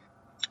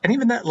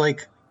even that,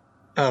 like,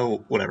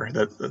 whatever.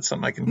 That's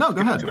something I can. No,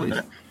 go ahead, please. In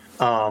a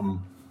minute.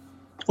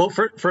 Well,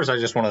 first, I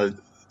just want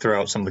to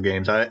throw out some of the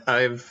games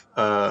I've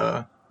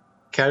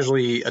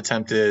casually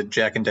attempted.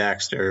 Jak and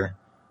Daxter,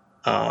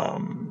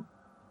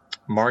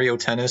 Mario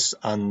Tennis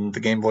on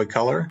the Game Boy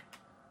Color,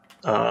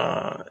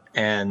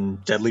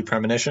 and Deadly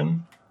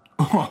Premonition.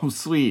 Oh,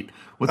 sweet!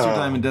 What's your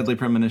time in Deadly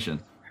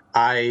Premonition?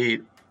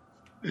 I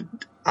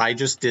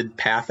just did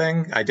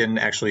pathing. I didn't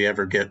actually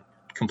ever get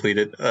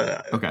completed.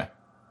 Okay,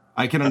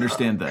 I can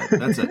understand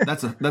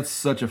that. That's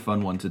such a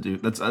fun one to do.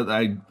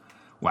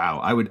 Wow,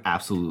 I would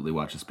absolutely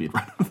watch a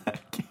speedrun of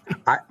that game.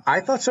 I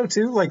thought so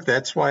too. Like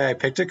that's why I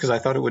picked it, because I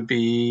thought it would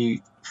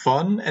be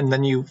fun. And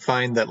then you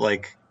find that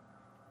like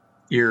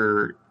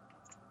you're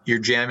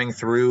jamming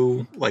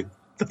through like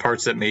the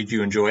parts that made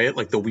you enjoy it,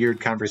 like the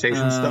weird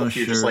conversation stuff.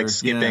 You're just like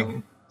skipping.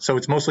 Yeah. So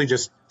it's mostly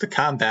just the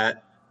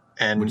combat,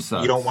 and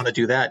you don't want to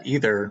do that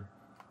either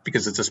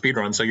because it's a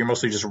speedrun. So you're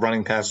mostly just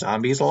running past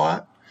zombies a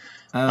lot.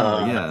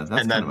 Oh yeah,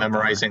 that's and then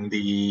memorizing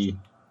the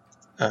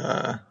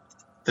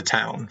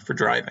town for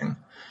driving.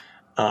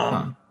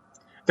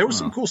 There was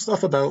some cool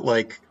stuff about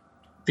like,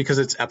 because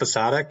it's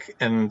episodic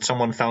and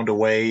someone found a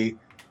way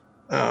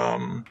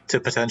to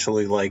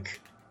potentially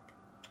like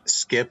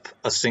skip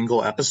a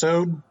single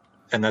episode,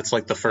 and that's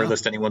like the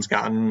furthest anyone's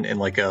gotten in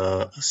like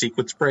a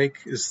sequence break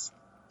is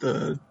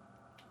the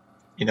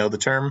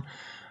term.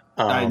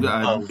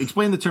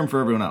 Explain the term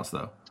for everyone else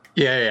though.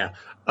 Yeah.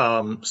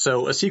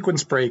 So a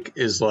sequence break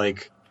is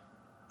like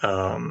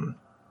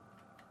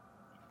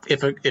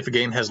if a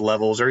game has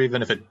levels, or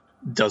even if it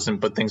doesn't,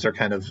 but things are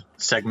kind of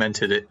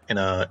segmented in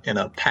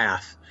a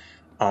path.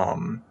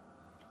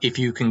 If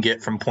you can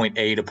get from point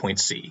A to point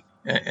C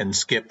and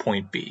skip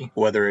point B,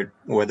 whether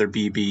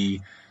B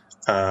be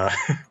a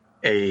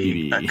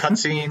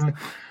cutscene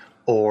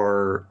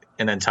or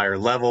an entire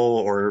level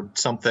or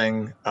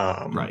something,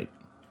 right?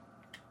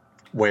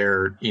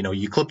 Where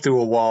you clip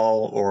through a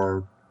wall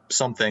or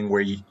something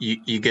where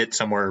you get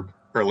somewhere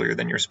earlier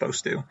than you're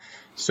supposed to.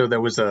 So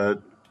there was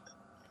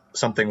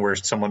something where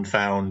someone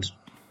found,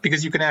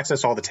 because you can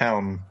access all the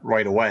town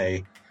right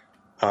away.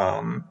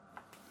 And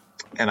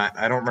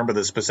I don't remember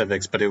the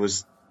specifics, but it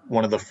was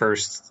one of the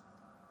first.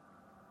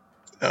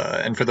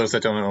 And for those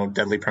that don't know,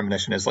 Deadly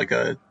Premonition is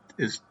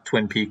is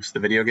Twin Peaks, the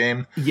video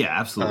game. Yeah,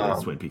 absolutely.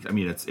 It's Twin Peaks. I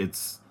mean,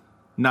 it's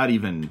not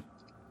even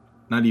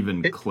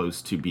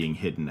close to being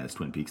hidden as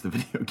Twin Peaks, the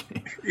video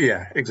game.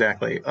 Yeah,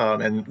 exactly.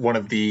 And one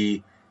of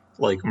the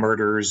like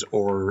murders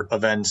or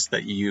events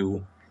that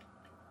you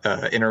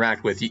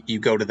interact with, you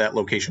go to that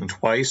location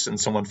twice, and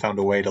someone found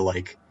a way to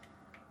like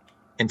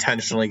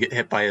intentionally get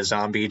hit by a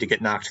zombie to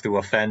get knocked through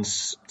a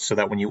fence, so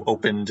that when you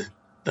opened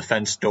the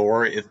fence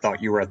door, it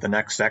thought you were at the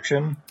next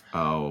section.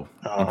 Oh,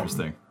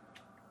 interesting.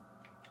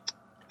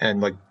 And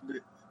like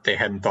they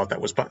hadn't thought that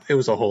was, it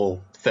was a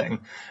whole thing.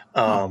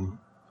 That's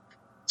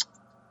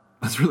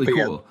really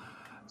cool.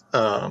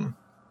 Yeah,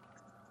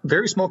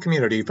 very small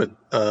community, but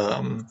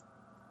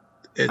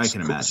it's I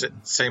can imagine.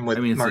 Same with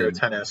Mario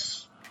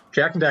Tennis.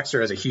 Jak and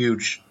Daxter has a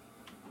huge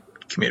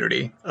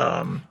community.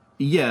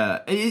 Yeah,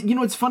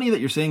 it's funny that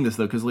you're saying this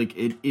though, because like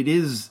it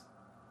is.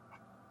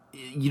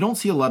 You don't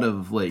see a lot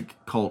of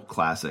like cult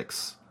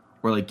classics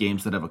or like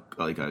games that have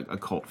a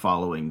cult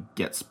following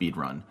get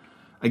speedrun.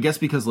 I guess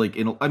because like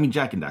Jak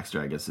and Daxter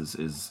I guess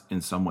is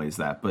in some ways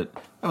that, but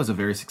that was a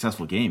very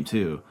successful game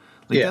too.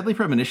 Like Deadly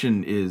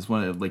Premonition is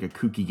one of like a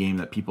kooky game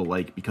that people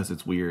like because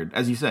it's weird,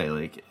 as you say,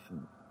 like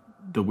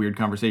the weird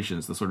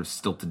conversations, the sort of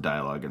stilted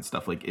dialogue and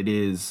stuff. Like it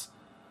is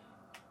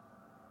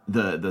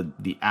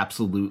the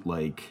absolute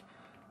like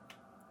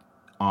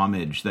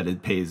homage that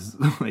it pays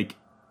like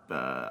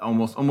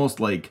almost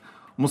like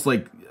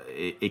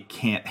it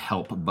can't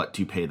help but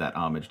to pay that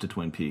homage to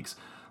Twin Peaks.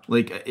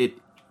 Like it,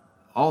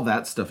 all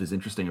that stuff is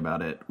interesting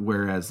about it,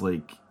 whereas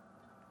like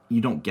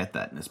you don't get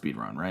that in a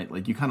speedrun, right?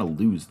 Like you kind of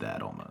lose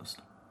that almost.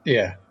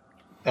 Yeah.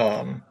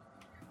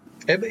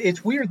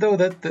 It's weird though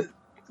that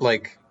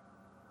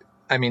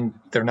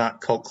they're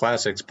not cult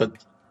classics, but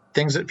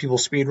things that people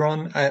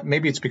speedrun,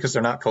 maybe it's because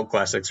they're not cult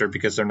classics or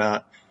because they're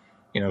not,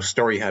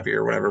 story heavy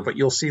or whatever, but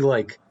you'll see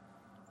like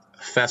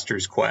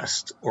Fester's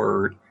Quest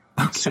or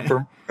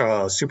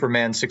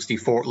Superman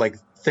 64, like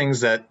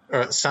things that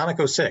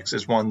Sonic 06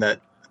 is one that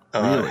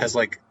really? Has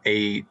like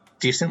a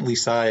decently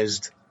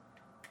sized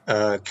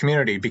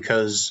community,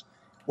 because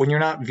when you're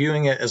not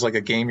viewing it as like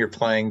a game you're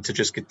playing to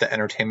just get the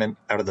entertainment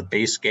out of the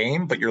base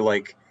game, but you're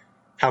like,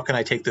 how can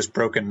I take this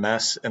broken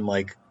mess and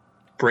like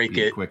break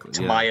it quickly,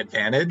 to my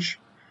advantage?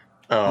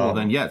 Well,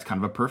 then it's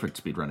kind of a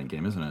perfect speedrunning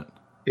game, isn't it?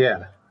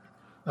 Yeah.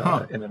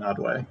 In an odd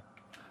way.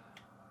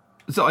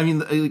 So, I mean,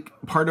 like,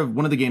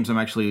 one of the games I'm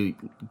actually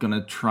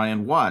gonna try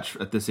and watch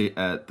at this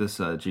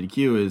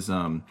GDQ is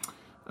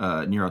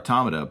Nier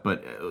Automata.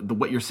 But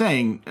what you're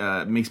saying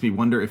makes me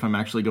wonder if I'm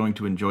actually going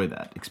to enjoy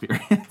that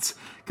experience,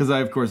 because I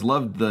of course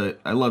love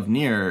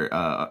Nier.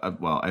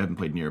 Well, I haven't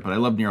played Nier, but I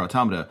love Nier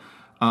Automata,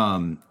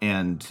 and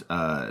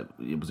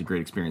it was a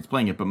great experience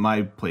playing it. But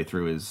my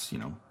playthrough is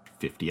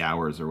 50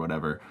 hours or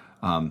whatever.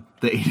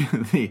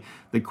 The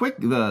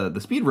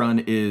speed run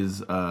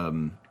is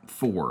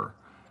 4.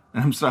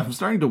 And I'm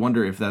starting to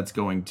wonder if that's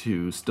going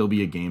to still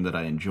be a game that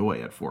I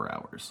enjoy at 4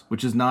 hours,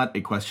 which is not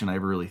a question I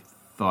ever really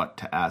thought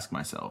to ask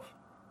myself.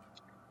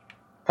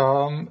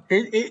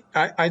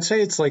 I'd say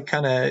it's like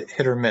kind of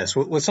hit or miss.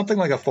 With something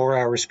like a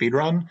 4-hour speed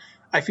run,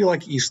 I feel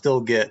like you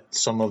still get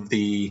some of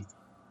the,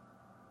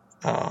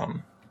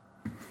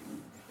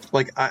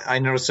 like I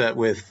noticed that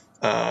with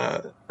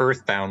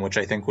Earthbound, which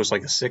I think was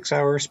like a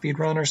 6-hour speed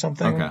run or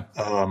something.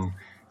 Okay.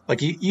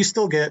 Like you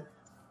still get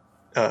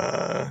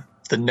the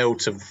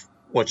notes of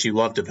what you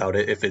loved about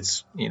it, if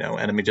it's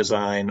enemy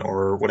design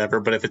or whatever.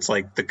 But if it's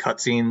like the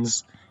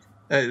cutscenes,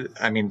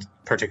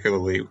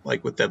 particularly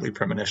like with Deadly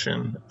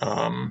Premonition,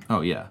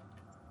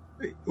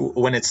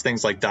 when it's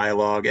things like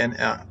dialogue, and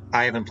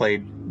I haven't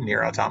played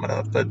Nier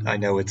Automata, but I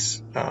know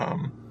it's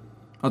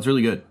it's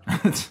really good. I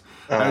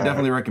would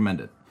definitely recommend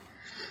it.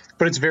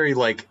 But it's very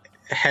like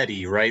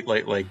heady, right?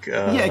 Like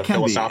it can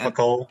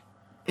philosophical.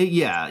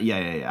 Yeah.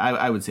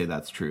 I would say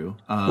that's true.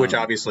 Which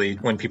obviously,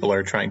 when people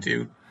are trying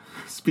to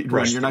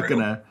speedrun,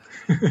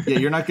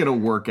 you're not gonna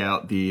work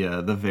out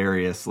the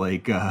various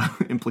like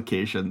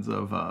implications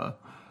of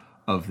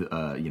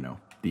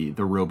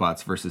the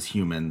robots versus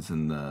humans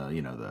and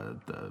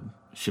the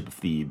ship of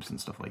Thebes and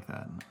stuff like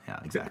that. Yeah,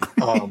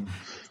 exactly.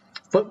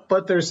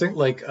 But there's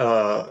like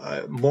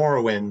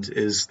Morrowind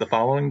is the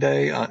following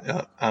day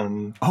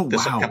on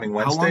this upcoming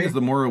Wednesday. How long is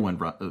the Morrowind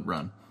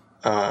run?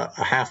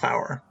 A half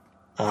hour.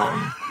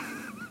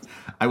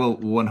 I will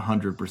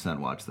 100%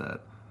 watch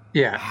that.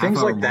 Yeah,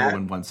 things like that.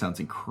 Morrowind one sounds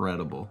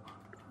incredible.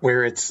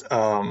 Where it's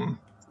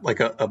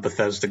like a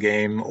Bethesda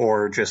game,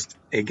 or just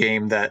a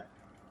game that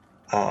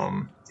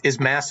is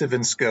massive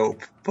in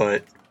scope,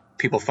 but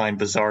people find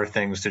bizarre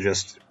things to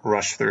just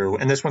rush through.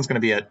 And this one's going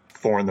to be at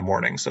 4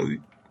 a.m, so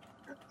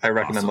I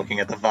recommend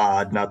looking at the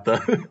VOD, not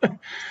the.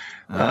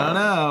 I don't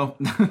know.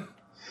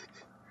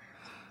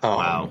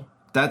 Wow,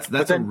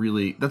 that's a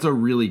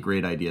really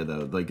great idea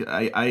though. Like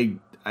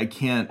I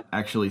can't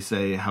actually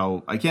say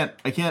how I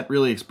can't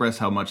really express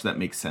how much that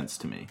makes sense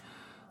to me.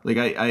 Like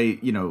I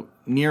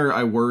Nier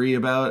I worry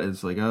about,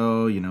 it's like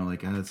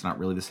it's not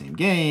really the same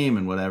game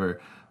and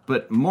whatever.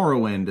 But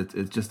Morrowind,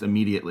 it's just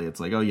immediately it's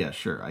like, oh yeah,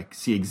 sure, I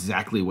see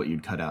exactly what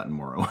you'd cut out in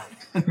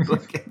Morrowind.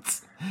 Like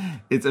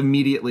it's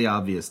immediately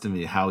obvious to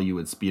me how you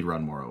would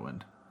speedrun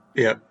Morrowind.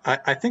 Yeah,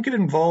 I think it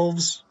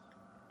involves.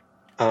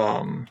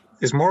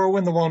 Is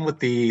Morrowind the one with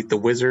the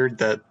wizard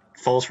that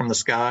falls from the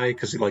sky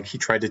because he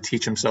tried to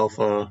teach himself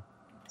a?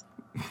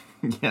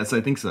 Yes,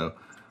 I think so.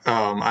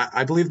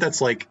 I believe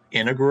that's like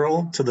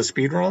integral to the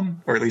speedrun,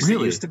 or at least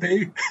it used to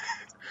be.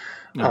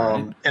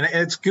 Right. And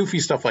it's goofy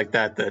stuff like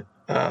that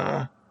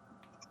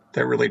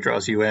that really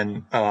draws you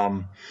in.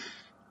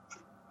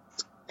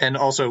 And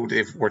also,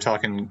 if we're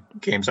talking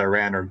games I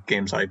ran or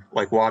games I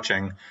like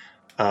watching,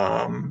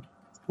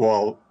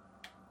 well,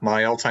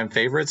 my all-time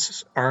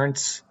favorites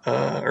aren't,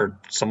 or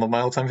some of my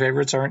all-time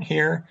favorites aren't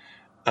here.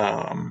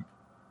 Oh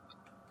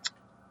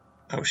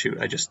shoot,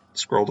 I just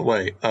scrolled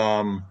away.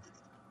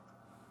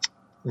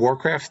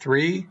 Warcraft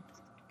 3,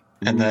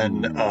 and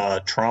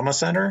then Trauma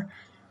Center.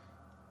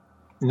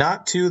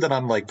 Not two that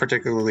I'm like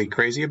particularly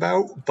crazy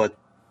about, but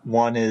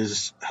one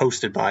is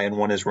hosted by and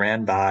one is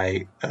ran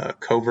by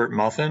Covert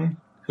Muffin,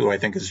 who I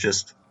think is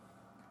just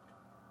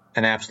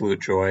an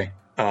absolute joy.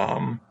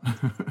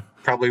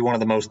 Probably one of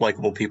the most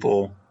likable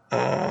people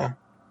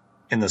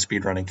in the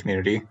speedrunning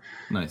community.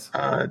 Nice.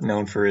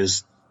 Known for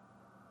his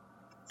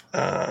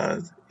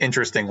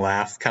interesting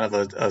laugh, kind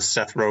of a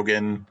Seth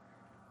Rogen,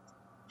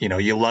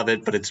 you love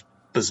it, but it's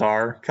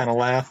bizarre kind of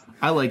laugh.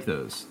 I like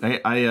those.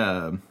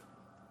 I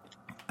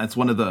that's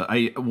one of the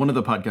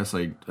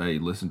podcasts I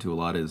listen to a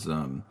lot is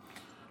Your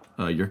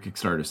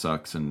Kickstarter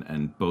Sucks,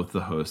 and both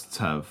the hosts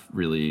have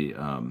really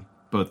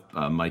both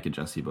Mike and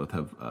Jesse both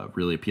have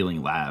really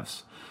appealing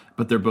laughs,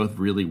 but they're both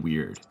really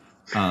weird.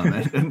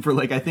 And for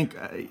like I think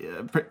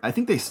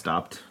they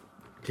stopped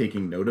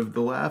taking note of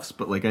the laughs,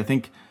 but like I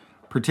think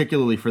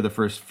particularly for the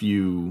first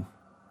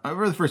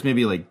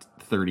maybe like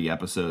 30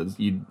 episodes,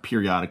 you'd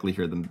periodically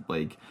hear them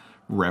like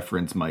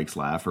reference Mike's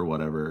laugh or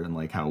whatever, and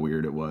like how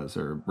weird it was,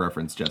 or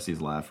reference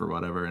Jesse's laugh or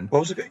whatever. And what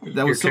was it?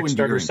 That was so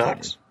endearing.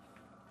 Sucks.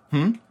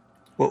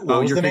 What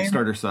was Your the name?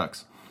 Kickstarter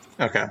Sucks.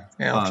 Okay.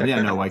 Yeah. I'll check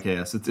that out.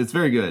 YKS. It's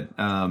very good.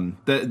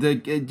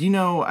 Do you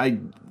know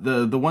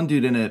the one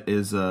dude in it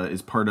is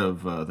part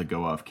of the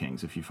Go Off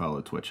Kings, if you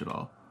follow Twitch at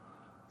all.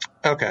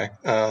 Okay.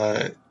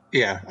 I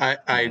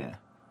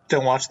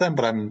don't watch them,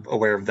 but I'm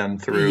aware of them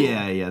through.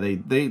 Yeah.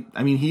 They.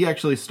 I mean, he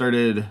actually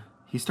started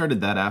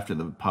that after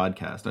the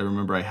podcast. I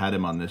remember I had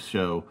him on this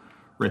show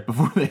right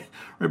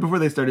before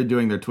they started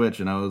doing their Twitch,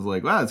 and I was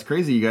like, wow, it's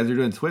crazy you guys are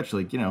doing Twitch.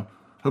 Like,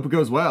 hope it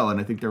goes well. And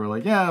I think they were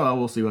like, yeah, well,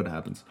 we'll see what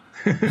happens.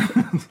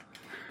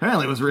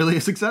 Apparently it was really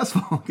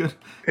successful. Good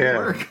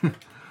work.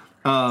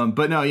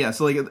 But no, yeah.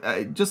 So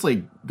like, just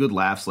like good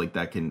laughs like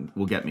that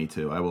will get me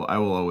too. I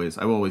will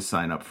always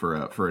sign up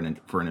for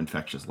an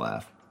infectious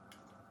laugh.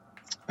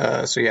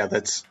 So yeah,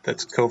 that's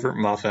Covert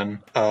Muffin.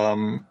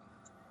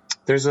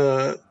 There's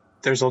a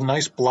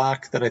nice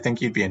block that I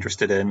think you'd be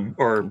interested in,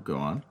 or go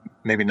on,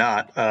 maybe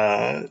not.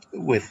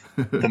 With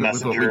The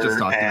Messenger with what we just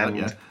talked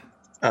about,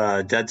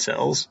 yeah. Dead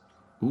Cells.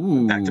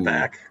 Ooh. Back to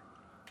back.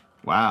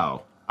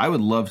 Wow. I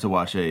would love to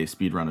watch a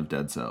speed run of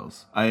Dead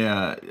Cells.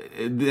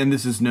 And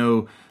this is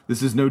no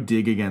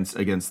dig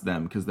against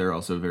them, because they're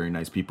also very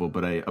nice people.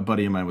 But a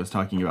buddy of mine was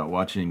talking about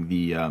watching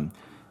the I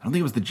don't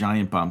think it was the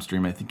Giant Bomb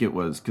stream. I think it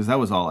was, because that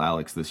was all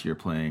Alex this year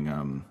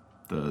playing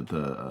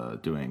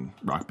doing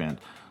Rock Band.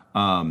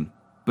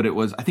 But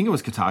I think it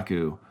was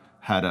Kotaku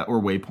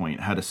or Waypoint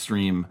had a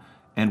stream,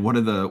 and one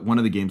of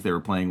the games they were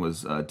playing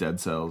was Dead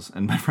Cells,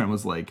 and my friend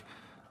was like,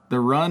 the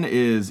run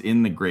is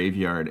in the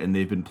graveyard, and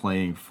they've been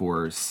playing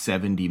for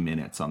 70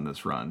 minutes on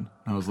this run.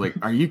 I was like,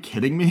 are you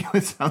kidding me?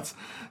 It sounds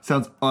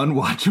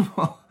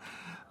unwatchable.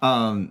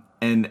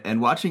 And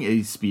watching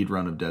a speed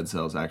run of Dead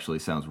Cells actually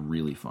sounds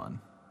really fun.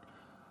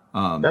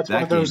 That's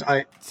one of those.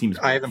 I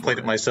haven't played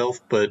it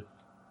myself, but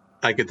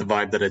I get the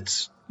vibe that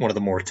it's one of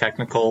the more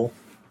technical.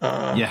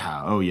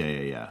 Yeah. Oh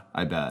yeah.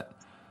 I bet.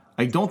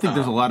 I don't think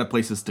there's a lot of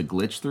places to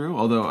glitch through,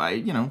 although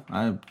I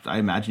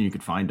imagine you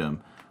could find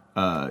them,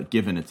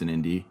 given it's an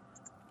indie.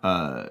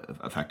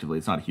 Effectively,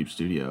 it's not a huge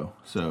studio,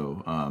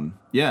 so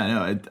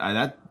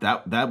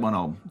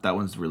that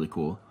one's really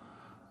cool.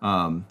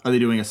 Are they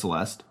doing a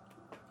Celeste?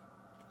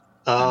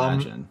 I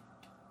imagine.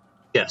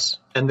 Yes,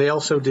 and they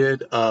also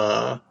did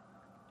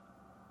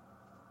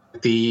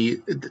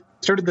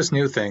started this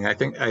new thing. I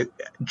think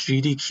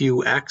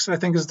GDQX, I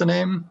think, is the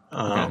name.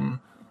 Okay.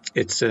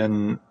 It's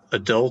an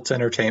adult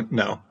entertainment.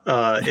 No,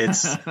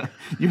 it's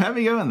you had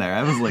me going there.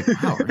 I was like,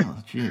 wow,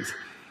 jeez.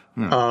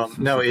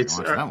 No, it's.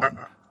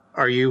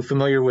 Are you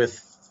familiar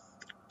with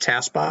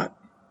TASBot,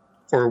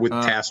 or with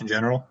TAS in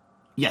general?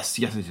 Yes.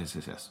 I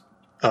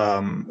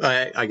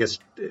guess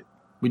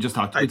we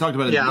talked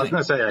about it. Yeah, I was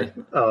going to say.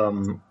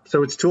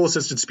 So it's tool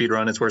assisted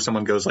speedrun. It's where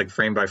someone goes like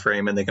frame by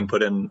frame, and they can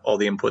put in all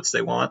the inputs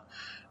they want.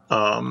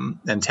 And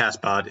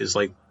TASBot is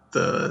like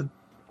the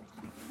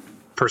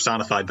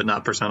personified but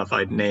not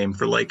personified name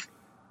for like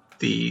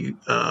the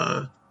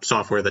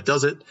software that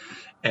does it.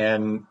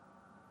 And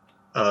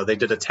they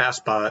did a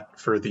TASBot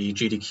for the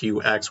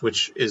GDQX,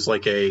 which is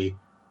like they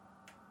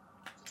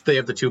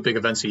have the two big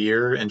events a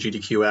year, and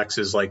GDQX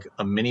is like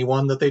a mini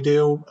one that they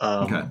do.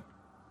 Okay.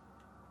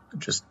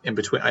 Just in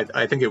between.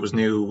 I think it was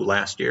new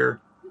last year,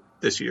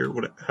 this year,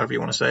 however you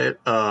want to say it.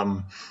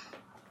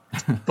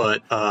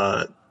 But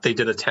they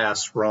did a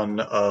TAS run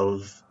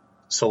of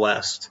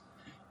Celeste,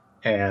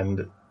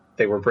 and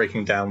they were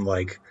breaking down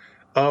like,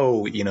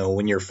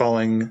 when you're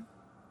falling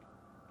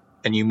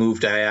and you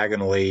move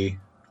diagonally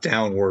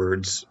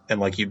downwards and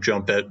like you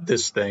jump at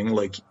this thing,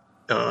 like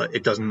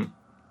it doesn't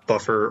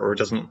buffer or it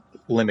doesn't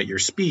limit your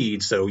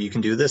speed, so you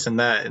can do this and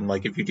that, and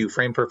like if you do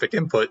frame perfect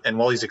input, and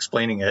while he's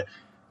explaining it,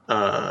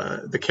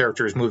 the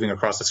character is moving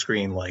across the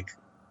screen like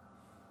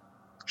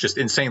just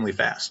insanely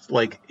fast.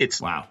 Like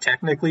it's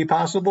technically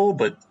possible,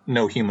 but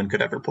no human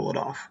could ever pull it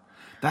off.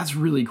 That's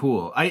really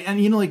cool.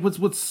 And you know, like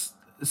what's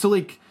so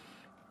like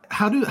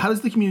how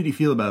does the community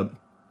feel about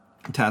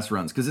task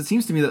runs? Because it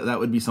seems to me that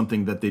would be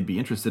something that they'd be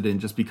interested in,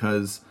 just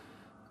because,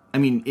 I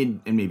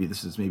mean, and maybe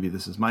this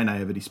is my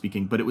naivety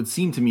speaking, but it would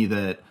seem to me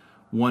that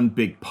one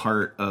big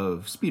part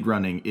of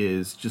speedrunning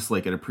is just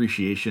like an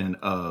appreciation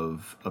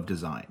of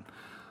design,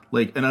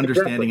 like an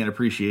understanding and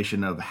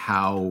appreciation of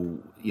how,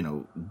 you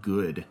know,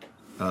 good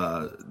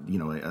you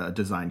know, a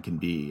design can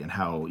be, and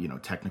how, you know,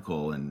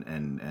 technical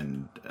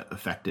and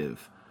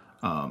effective,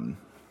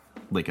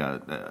 like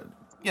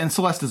and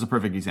Celeste is a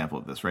perfect example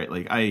of this, right?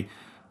 Like I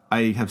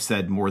have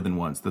said more than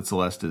once that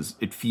Celeste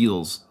it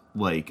feels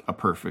like a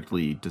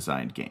perfectly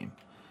designed game.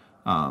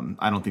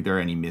 I don't think there are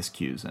any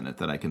miscues in it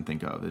that I can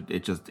think of.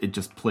 It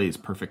just plays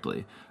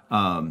perfectly.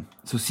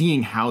 So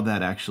seeing how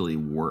that actually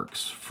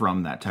works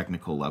from that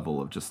technical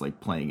level of just like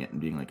playing it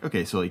and being like,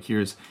 okay, so like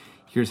here's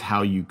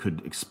how you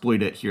could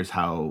exploit it. Here's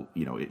how,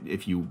 you know,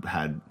 if you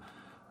had,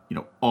 you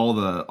know,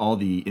 all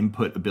the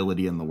input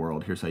ability in the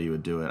world, here's how you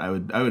would do it.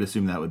 I would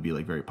assume that would be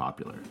like very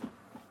popular.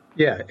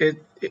 Yeah,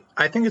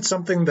 I think it's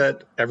something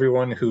that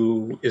everyone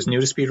who is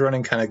new to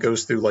speedrunning kind of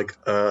goes through, like,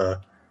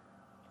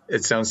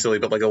 it sounds silly,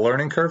 but like a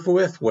learning curve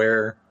with,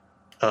 where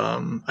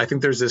I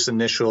think there's this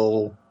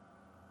initial,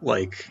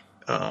 like,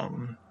 I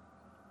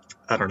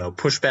don't know,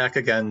 pushback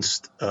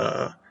against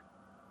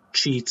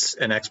cheats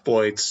and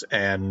exploits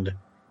and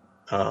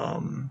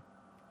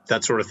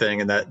that sort of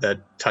thing, and that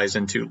ties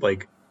into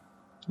like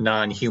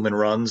non-human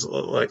runs,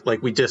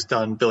 like we just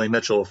done Billy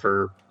Mitchell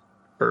for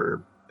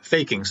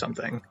faking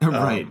something,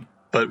 right?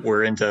 But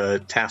we're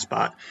into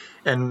TaskBot,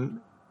 and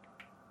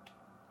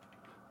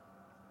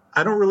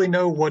I don't really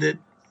know what it.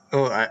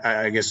 Oh,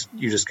 I guess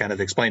you just kind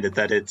of explained it,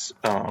 that it's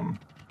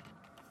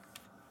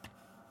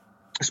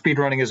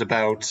speedrunning is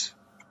about,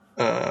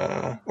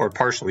 or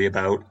partially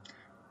about,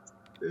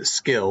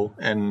 skill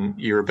and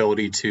your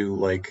ability to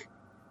like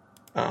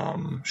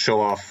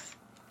show off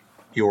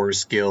your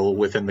skill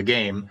within the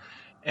game.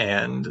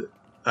 And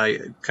I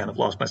kind of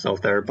lost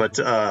myself there, but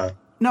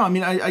no, I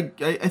mean, I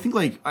think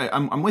like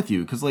I'm with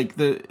you, because like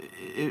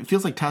it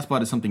feels like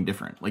TaskBot is something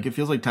different. Like it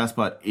feels like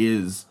TaskBot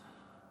is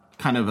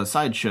kind of a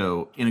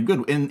sideshow in a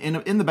good,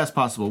 in the best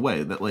possible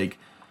way. That like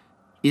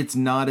it's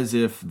not as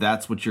if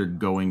that's what you're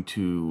going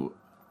to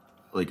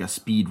like a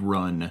speed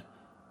run,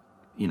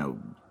 you know,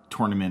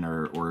 tournament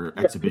or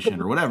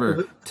exhibition or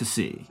whatever to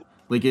see.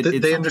 Like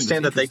they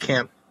understand that they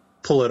can't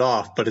pull it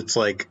off, but it's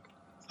like,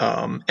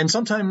 and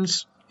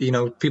sometimes, you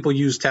know, people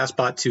use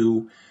TaskBot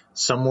to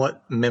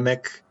somewhat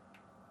mimic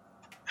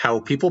how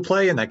people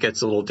play, and that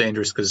gets a little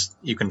dangerous because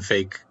you can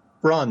fake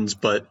runs.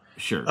 But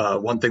sure,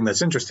 one thing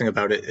that's interesting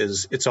about it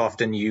is it's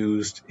often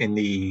used in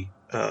the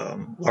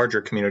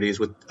larger communities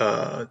with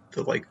the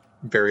like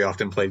very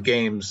often played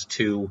games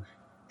to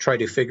try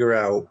to figure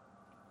out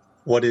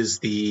what is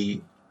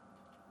the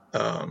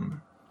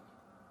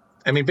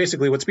I mean,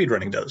 basically what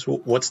speedrunning does.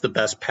 What's the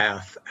best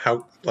path?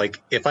 How,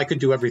 like, if I could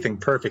do everything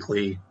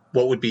perfectly,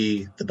 what would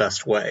be the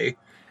best way?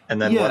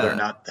 And then whether or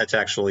not that's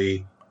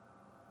actually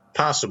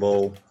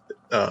possible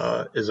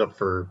is up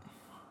for,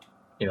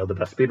 you know, the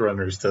best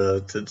speedrunners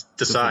to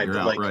decide.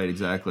 To like, right,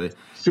 exactly.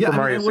 Super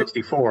Mario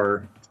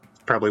 64,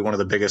 probably one of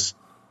the biggest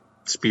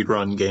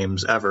speedrun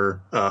games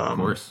ever, of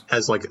course,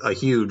 has like a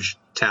huge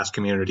task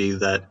community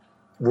that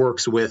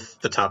works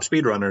with the top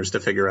speedrunners to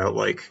figure out,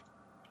 like,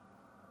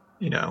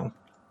 you know,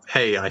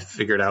 hey, I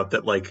figured out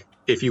that like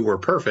if you were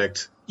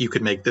perfect, you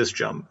could make this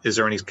jump. Is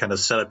there any kind of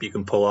setup you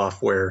can pull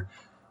off where,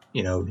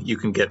 you know, you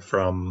can get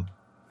from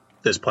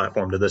this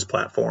platform to this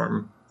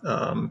platform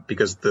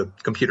because the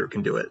computer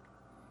can do it?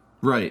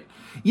 Right.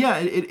 Yeah,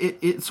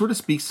 it sort of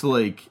speaks to,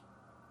 like,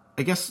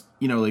 I guess,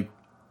 you know, like,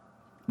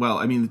 well,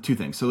 I mean, the two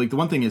things. So like the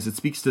one thing is it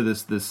speaks to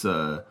this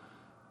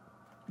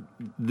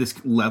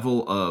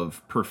level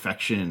of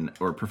perfection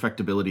or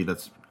perfectibility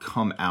that's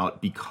come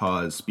out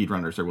because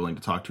speedrunners are willing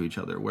to talk to each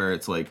other, where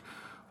it's like,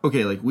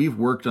 okay, like we've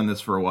worked on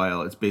this for a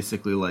while. It's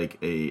basically like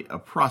a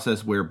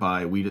process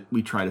whereby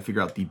we try to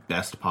figure out the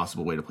best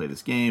possible way to play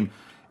this game,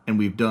 and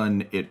we've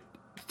done it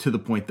to the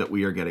point that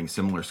we are getting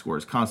similar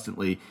scores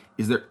constantly.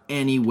 Is there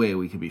any way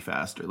we could be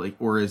faster? Like,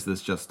 or is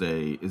this just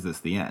is this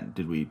the end?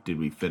 Did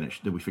we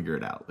finish? Did we figure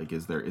it out? Like,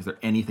 is there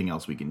anything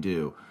else we can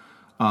do?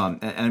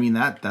 And I mean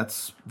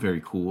that's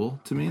very cool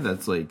to me.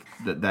 That's like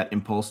that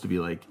impulse to be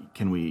like,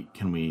 can we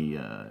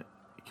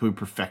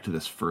perfect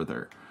this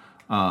further?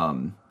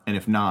 And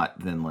if not,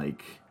 then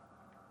like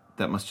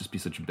that must just be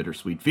such a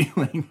bittersweet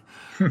feeling.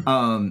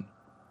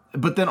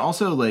 But then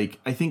also, like,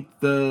 I think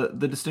the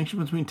distinction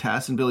between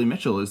TAS and Billy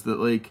Mitchell is that,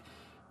 like,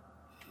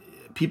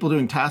 people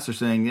doing TAS are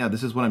saying, yeah,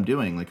 this is what I'm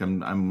doing. Like,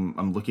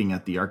 I'm looking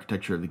at the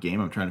architecture of the game.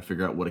 I'm trying to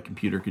figure out what a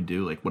computer could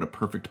do, like what a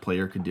perfect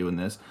player could do in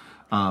this.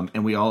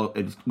 And we all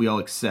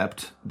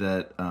accept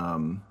that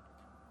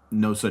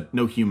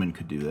no human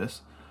could do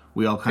this.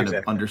 We all kind of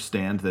Exactly.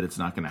 understand that it's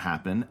not going to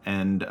happen,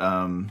 and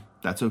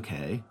that's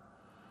okay.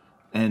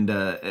 And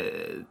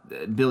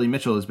Billy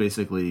Mitchell is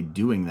basically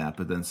doing that,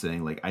 but then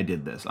saying, like, I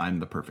did this. I'm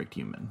the perfect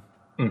human.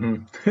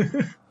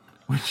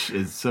 Which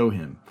is so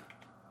him.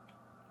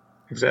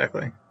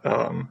 Exactly.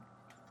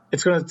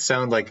 It's going to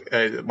sound like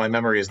my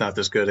memory is not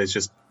this good. It's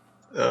just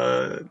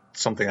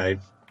something I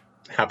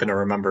happen to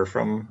remember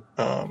from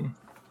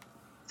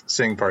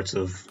seeing parts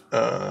of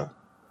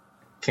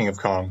King of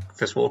Kong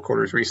Fistful of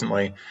Quarters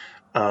recently.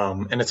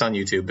 And it's on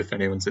YouTube if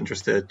anyone's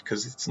interested,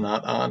 because it's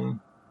not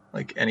on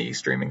like any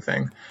streaming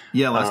thing.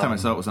 Yeah, last time I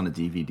saw it was on a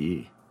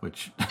DVD,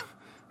 which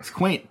is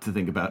quaint to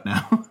think about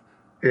now.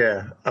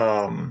 Yeah.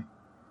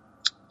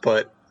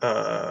 But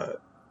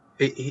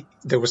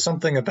there was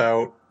something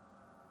about,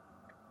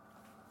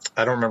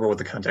 I don't remember what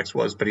the context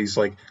was, but he's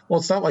like, well,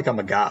 it's not like I'm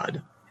a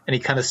god. And he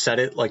kind of said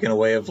it like in a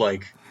way of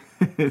like,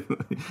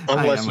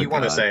 unless you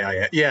want to say I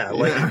am. Yeah.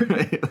 Like, Yeah,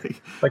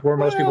 right? like where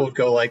most people would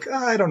go like, oh,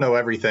 I don't know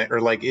everything.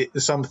 Or like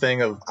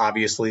something of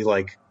obviously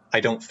like, I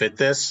don't fit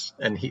this.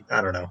 And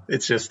I don't know.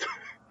 It's just,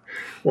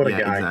 what a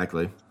guy.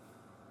 Exactly.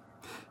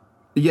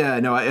 Yeah,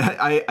 no,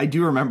 I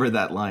do remember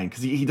that line,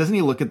 because he doesn't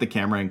he look at the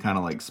camera and kind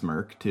of like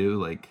smirk too,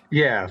 like,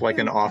 Yeah. Like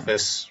an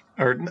Office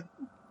or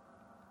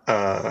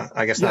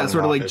I guess yeah, not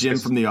sort of like Office, Jim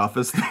 'cause- from The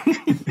Office.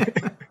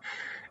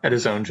 at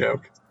his own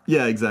joke.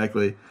 Yeah,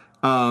 exactly.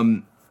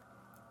 So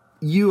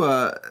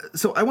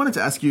I wanted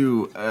to ask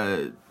you,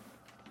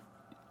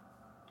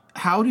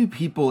 how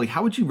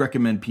would you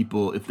recommend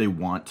people, if they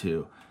want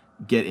to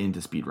get into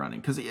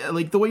speedrunning? Because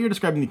like the way you're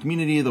describing the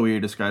community, the way you're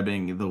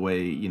describing the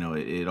way,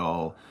 it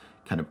all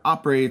kind of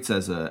operates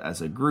as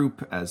a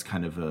group, as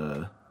kind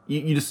of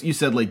you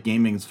said like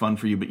gaming is fun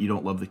for you, but you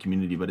don't love the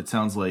community. But it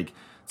sounds like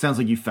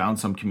you found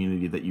some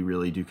community that you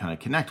really do kind of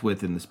connect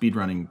with in the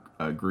speedrunning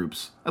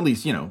groups, at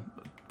least,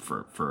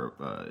 for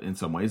in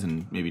some ways,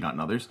 and maybe not in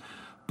others.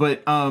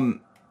 But how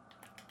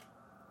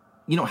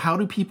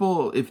do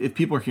people, if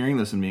people are hearing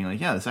this and being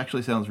like, yeah, this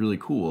actually sounds really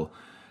cool,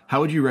 how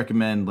would you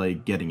recommend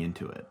like getting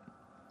into it?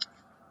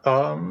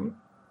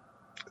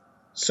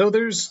 So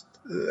there's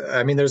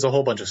a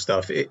whole bunch of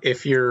stuff.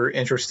 If you're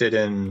interested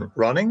in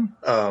running,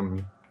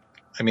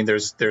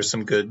 there's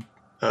some good,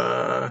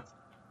 I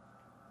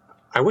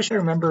wish I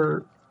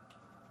remember,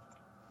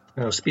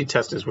 Speed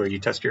Test is where you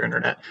test your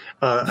internet.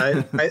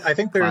 I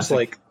think there's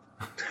Classic.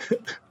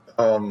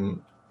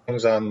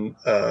 things on,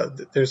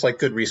 there's like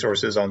good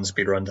resources on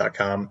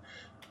speedrun.com.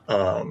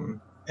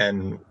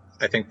 And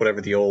I think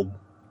whatever the old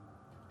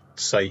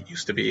site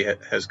used to be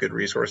has good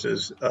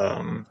resources,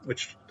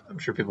 which I'm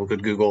sure people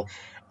could Google.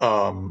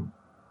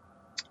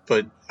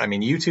 But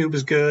YouTube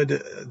is good.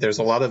 There's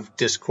a lot of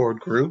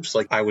Discord groups.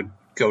 Like I would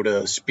go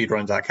to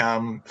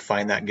speedrun.com,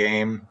 find that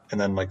game, and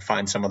then like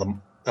find some of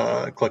them,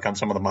 click on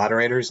some of the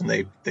moderators, and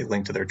they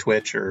link to their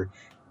Twitch or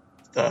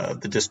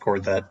the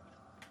Discord that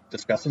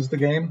discusses the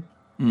game.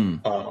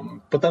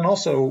 But then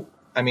also,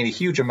 a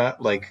huge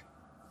amount, like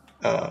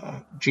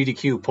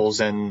GDQ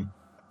pulls in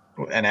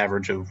an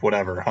average of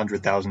whatever,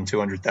 100,000,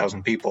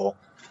 200,000 people.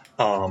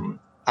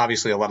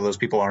 Obviously, a lot of those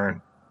people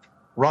aren't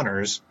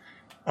runners.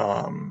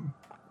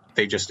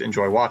 They just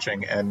enjoy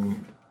watching,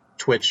 and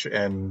Twitch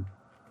and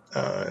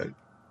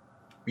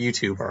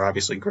YouTube are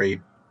obviously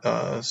great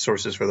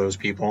sources for those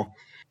people.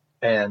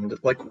 And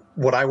like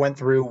what I went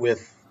through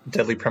with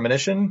Deadly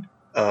Premonition,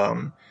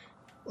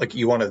 like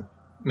you want to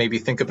maybe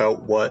think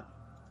about what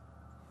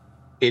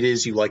it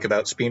is you like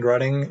about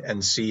speedrunning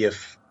and see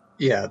if,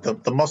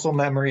 the muscle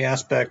memory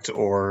aspect,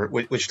 or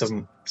which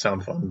doesn't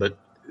sound fun, but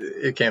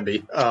it can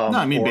be.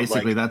 No,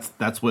 basically like,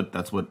 that's what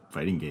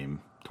fighting game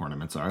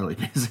tournaments are, like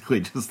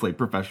basically just like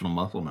professional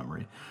muscle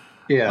memory.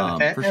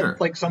 Yeah, for sure. And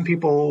like some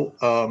people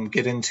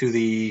get into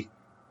the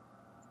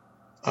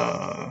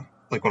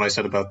like what I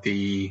said about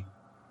the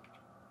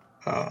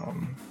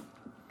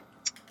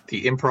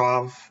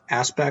improv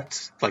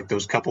aspect, like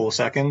those couple of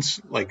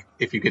seconds. Like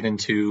if you get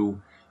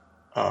into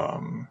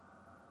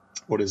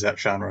what is that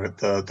genre?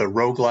 The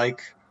roguelike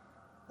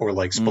or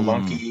like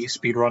Spelunky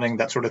speedrunning,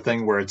 that sort of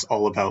thing, where it's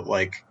all about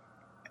like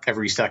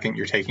every second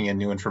you're taking in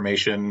new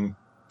information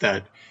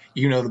that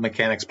the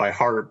mechanics by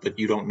heart, but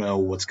you don't know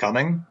what's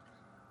coming.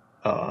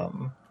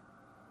 Yeah,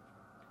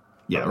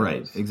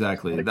 right.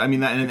 Exactly. That,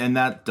 and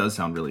that does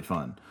sound really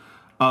fun.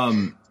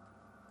 And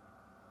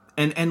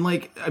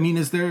like,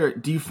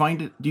 do you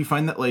find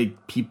that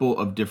like people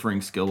of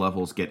differing skill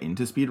levels get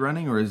into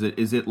speedrunning, or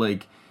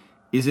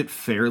is it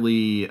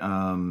fairly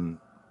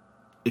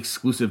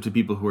exclusive to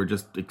people who are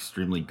just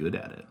extremely good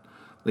at it?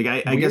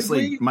 Like, I guess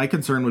like my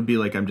concern would be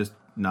like, I'm just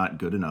not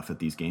good enough at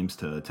these games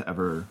to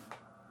ever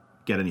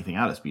get anything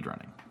out of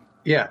speedrunning.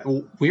 Yeah.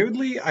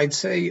 Weirdly, I'd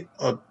say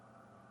a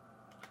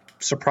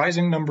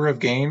surprising number of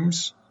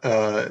games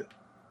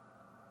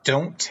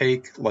don't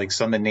take like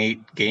some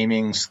innate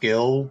gaming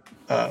skill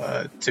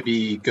to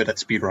be good at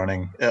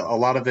speedrunning. A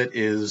lot of it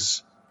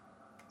is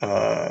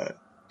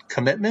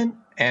commitment,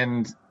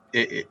 and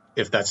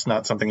if that's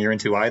not something you're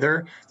into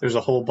either, there's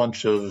a whole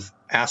bunch of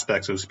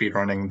aspects of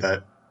speedrunning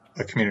that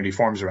a community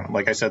forms around.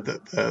 Like I said,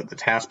 the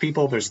task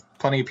people, there's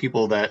plenty of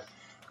people that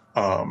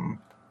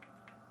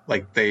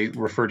like they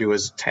refer to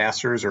as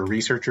tasters or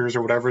researchers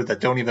or whatever, that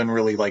don't even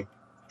really like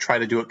try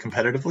to do it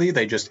competitively.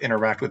 They just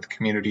interact with the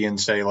community and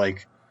say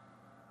like,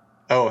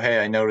 oh, hey,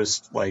 I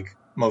noticed like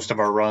most of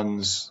our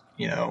runs,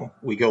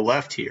 we go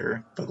left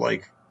here, but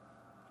like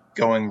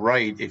going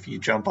right, if you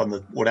jump on the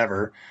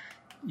whatever,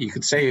 you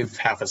could save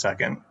half a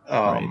second.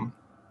 Right.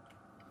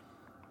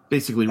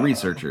 Basically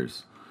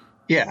researchers.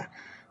 Yeah.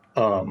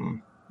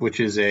 Which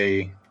is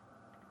it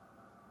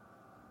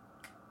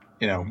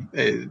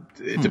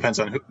depends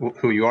on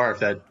who you are, if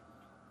that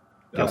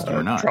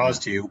or not, draws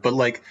to you. But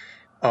like,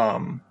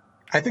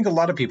 I think a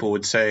lot of people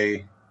would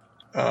say,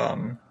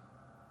 and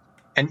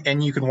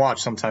you can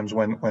watch sometimes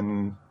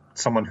when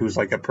someone who's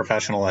like a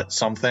professional at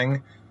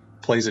something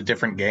plays a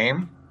different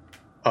game,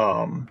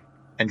 and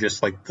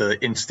just like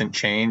the instant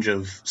change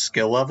of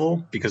skill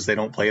level because they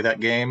don't play that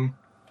game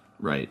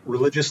right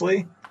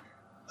religiously.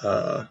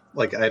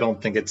 Like, I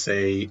don't think it's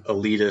a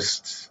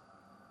elitist.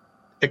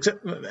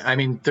 Except, I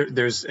mean,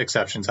 there's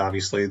exceptions,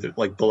 obviously,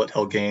 like Bullet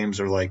Hell Games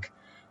or like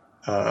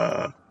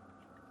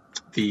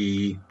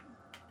the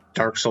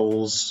Dark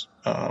Souls,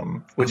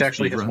 which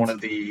actually has one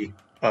of the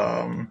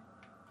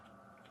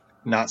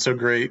not so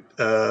great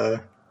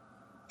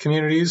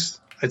communities,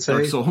 I'd say.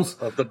 Dark Souls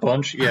of the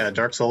bunch. Yeah,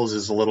 Dark Souls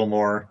is a little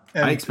more.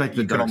 I expect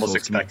the you Dark can almost Souls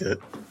expect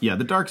it. Yeah,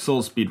 the Dark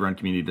Souls speedrun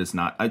community does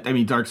not. I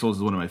mean, Dark Souls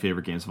is one of my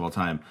favorite games of all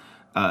time.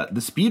 The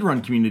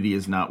speedrun community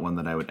is not one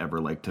that I would ever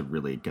like to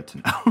really get to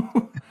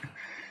know.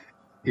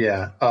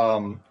 Yeah.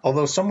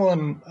 Although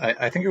someone,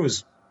 I think it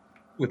was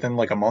within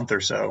like a month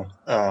or so,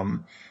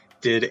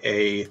 did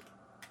a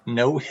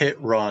no-hit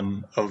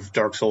run of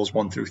Dark Souls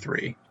 1 through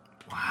 3.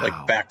 Wow.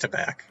 Like back to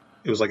back.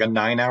 It was like a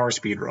 9-hour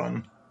speed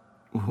run.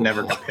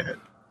 Never got hit.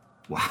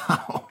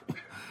 Wow.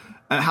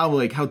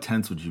 How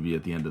tense would you be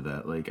at the end of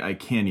that? Like, I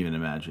can't even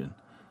imagine.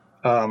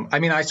 I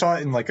mean, I saw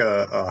it in like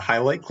a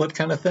highlight clip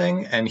kind of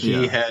thing, and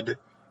he had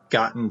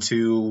gotten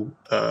to,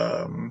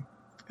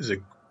 is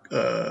it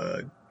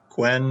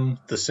Gwen,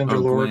 the Cinder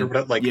Lord, Gwen. or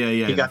whatever? Like,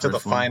 he got to the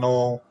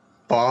final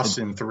boss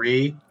in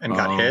 3 and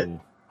got hit,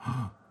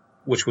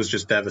 which was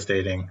just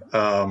devastating.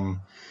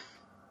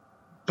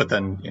 But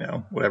then,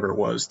 whatever it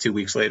was, 2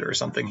 weeks later or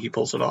something, he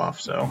pulls it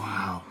off. So,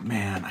 wow,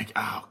 man,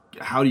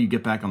 how do you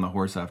get back on the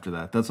horse after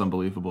that? That's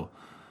unbelievable.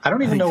 I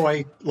don't even know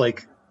why.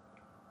 Like,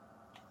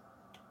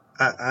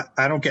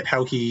 I don't get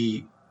how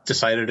he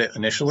decided it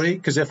initially.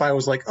 Because if I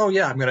was like, oh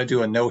yeah, I'm going to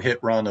do a no-hit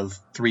run of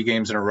 3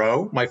 games in a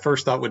row, my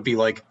first thought would be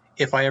like,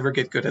 if I ever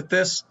get good at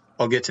this,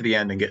 I'll get to the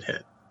end and get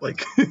hit.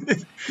 Like,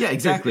 yeah,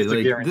 exactly. It's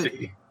a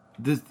guarantee.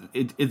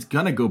 It's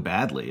gonna go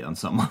badly on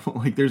some level.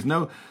 Like, there's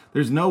no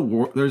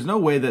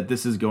way that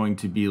this is going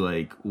to be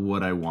like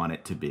what I want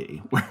it to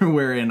be,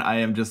 wherein I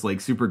am just like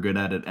super good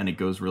at it and it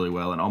goes really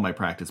well and all my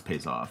practice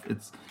pays off.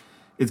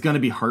 It's gonna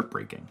be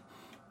heartbreaking.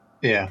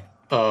 Yeah.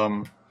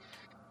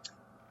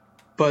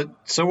 But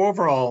so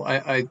overall,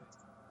 I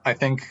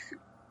think,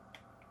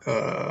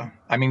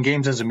 I mean,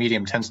 games as a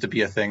medium tends to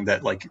be a thing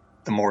that, like,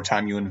 the more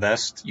time you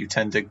invest, you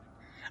tend to,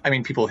 I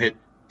mean, people hit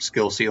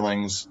skill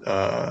ceilings,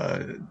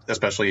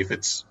 especially if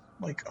it's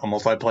like a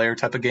multiplayer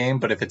type of game.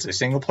 But if it's a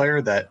single player,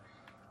 that,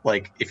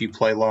 like, if you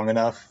play long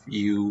enough,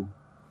 you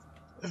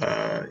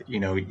go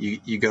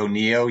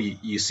Neo,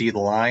 you see the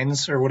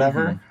lines or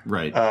whatever. Mm-hmm.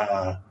 Right.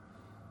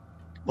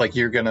 Like,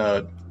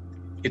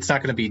 it's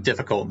not going to be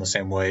difficult in the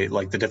same way.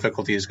 Like, the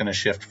difficulty is going to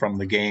shift from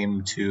the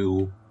game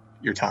to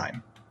your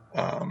time.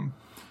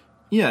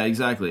 Yeah,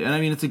 exactly. And I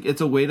mean,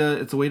 it's a way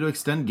to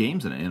extend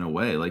games in a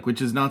way, like,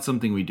 which is not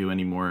something we do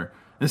anymore.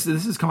 This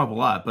has come up a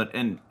lot, but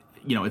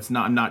it's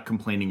not. I'm not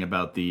complaining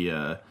about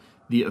the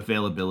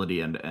availability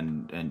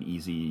and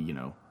easy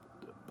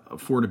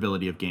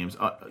affordability of games.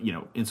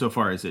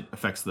 Insofar as it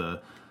affects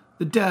the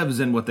devs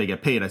and what they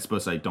get paid. I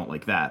suppose I don't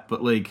like that,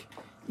 but like,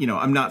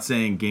 I'm not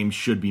saying games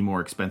should be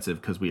more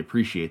expensive because we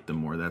appreciate them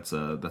more. That's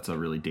a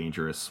really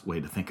dangerous way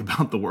to think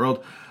about the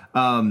world.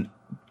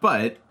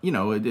 But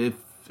if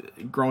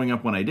growing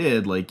up when I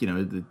did, like,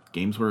 the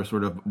games were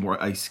sort of more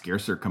a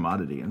scarcer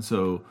commodity, and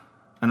so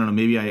I don't know,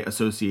 maybe I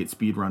associate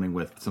speedrunning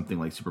with something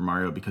like Super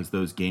Mario because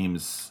those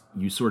games,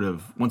 you sort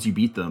of, once you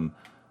beat them,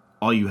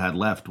 all you had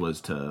left was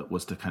to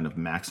kind of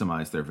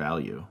maximize their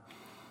value.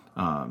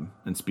 And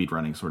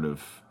speedrunning sort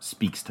of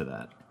speaks to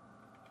that.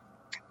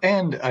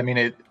 And I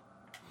mean,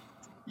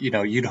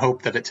 you'd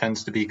hope that it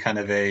tends to be kind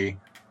of a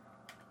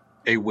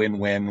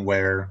win-win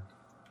where,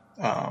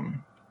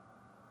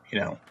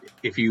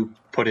 if you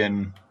put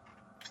in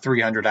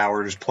 300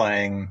 hours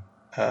playing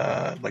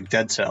like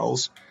Dead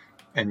Cells,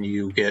 and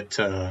you get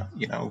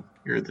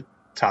you're the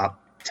top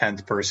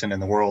 10th person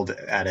in the world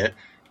at it,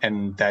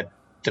 and that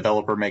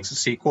developer makes a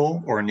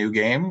sequel or a new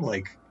game,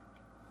 like,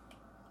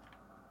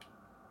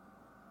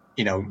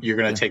 you're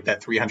going to take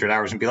that 300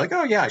 hours and be like,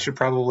 oh yeah, I should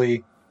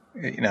probably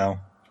I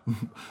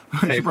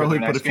should probably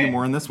put a few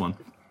more in this one.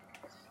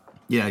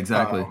 Yeah,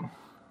 exactly.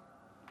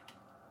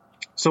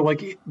 So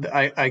like,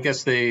 I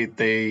guess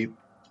they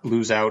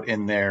lose out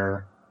in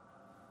their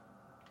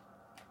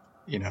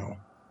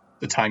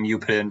the time you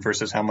put in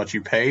versus how much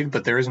you paid,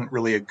 but there isn't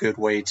really a good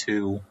way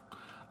to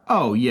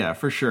Oh yeah,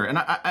 for sure. And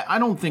I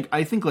don't think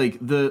I think like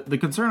the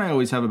concern I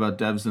always have about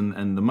devs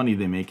and the money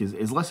they make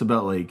is less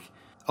about like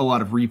a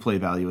lot of replay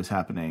value is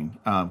happening,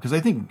 because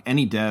I think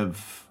any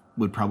dev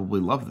would probably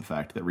love the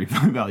fact that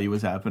replay value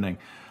is happening,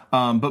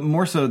 but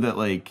more so that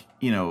like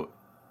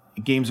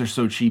games are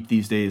so cheap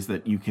these days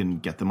that you can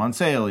get them on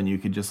sale and you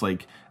could just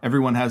like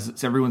everyone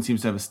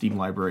seems to have a Steam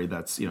library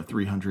that's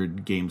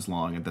 300 games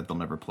long and that they'll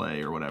never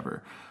play or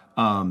whatever.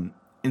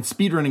 And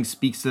speedrunning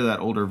speaks to that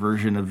older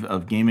version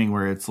of gaming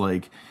where it's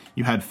like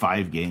you had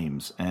 5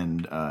 games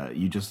and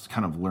you just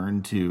kind of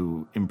learned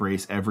to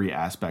embrace every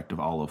aspect of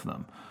all of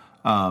them.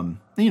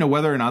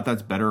 Whether or not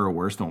that's better or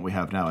worse than what we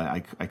have now,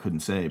 I couldn't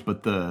say.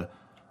 But there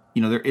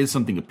is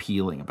something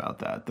appealing about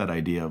that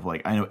idea of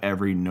like I know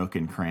every nook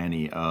and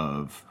cranny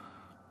of,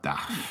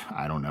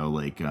 I don't know,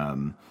 like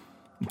I'm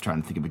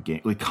trying to think of a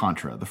game like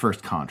Contra, the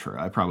first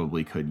Contra. I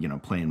probably could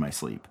play in my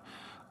sleep.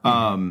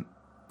 And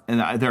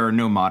there are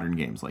no modern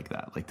games like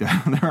that. Like there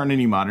aren't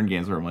any modern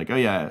games where I'm like, oh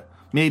yeah,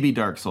 maybe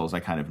Dark Souls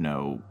I kind of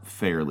know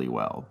fairly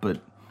well,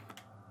 but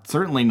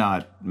certainly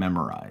not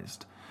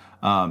memorized.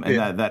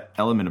 That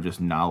element of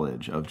just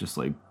knowledge, of just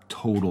like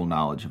total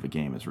knowledge of a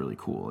game is really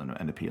cool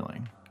and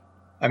appealing.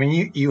 I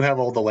mean, you have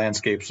all the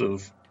landscapes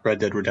of Red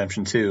Dead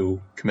Redemption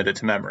 2 committed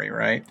to memory,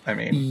 right? I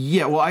mean,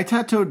 yeah. Well, I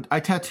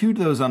tattooed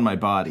those on my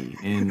body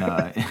in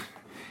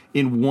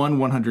in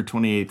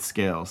 1/128th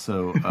scale,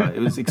 so it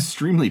was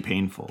extremely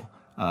painful.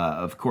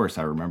 Of course,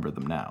 I remember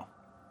them now.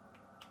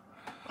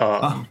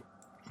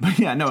 But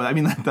yeah, no, I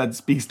mean, that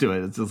speaks to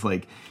it. It's just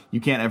like,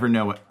 you can't ever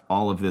know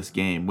all of this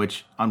game,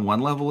 which on one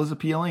level is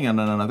appealing and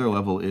on another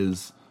level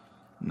is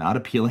not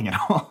appealing at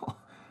all.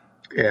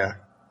 Yeah.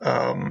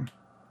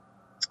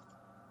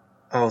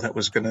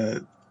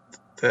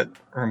 That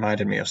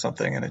reminded me of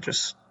something and it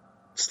just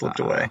slipped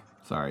away.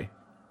 Sorry.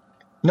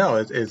 No,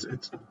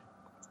 it's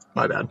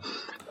my bad.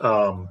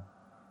 Well,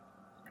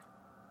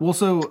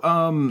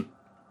 so,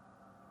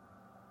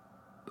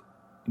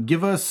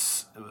 give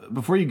us,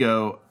 before you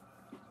go,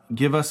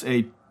 give us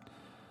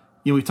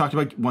we've talked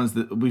about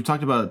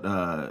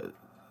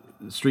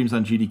streams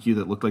on GDQ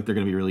that look like they're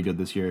going to be really good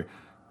this year.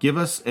 Give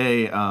us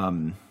a,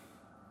 I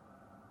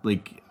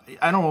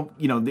don't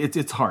know,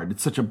 it's hard.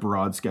 It's such a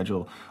broad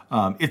schedule.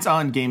 It's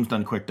on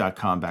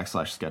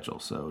gamesdonequick.com/schedule.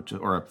 So,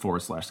 or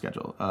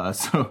 /schedule.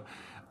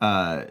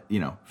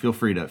 Feel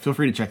free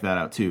to check that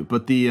out too.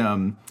 But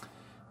the,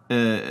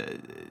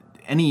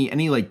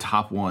 any like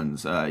top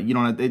ones,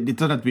 it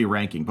doesn't have to be a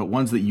ranking, but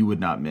ones that you would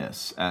not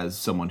miss as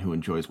someone who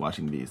enjoys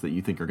watching these that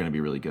you think are going to be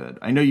really good.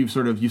 I know you've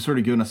sort of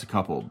given us a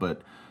couple,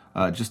 but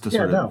just to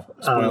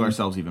spoil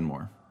ourselves even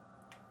more.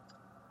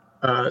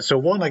 So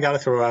one I got to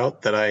throw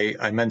out that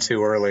I meant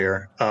to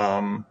earlier,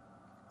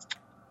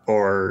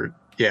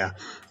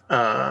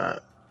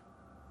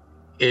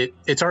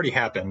 it's already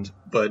happened,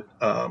 but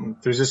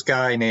there's this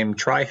guy named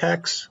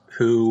Trihex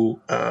who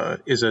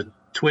is a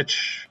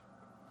Twitch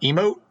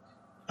emote.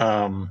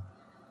 I'm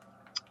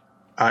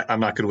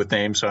not good with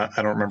names, so I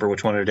don't remember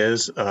which one it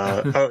is.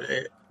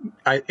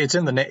 It's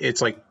in the name.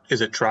 It's like,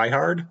 is it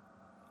Tryhard?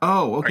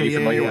 Oh, okay, yeah.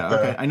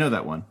 Okay, I know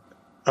that one.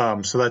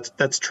 So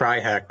that's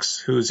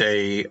Trihex, who's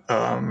a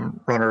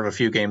runner of a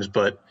few games,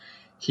 but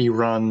he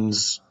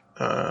runs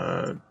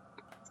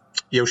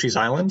Yoshi's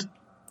Island.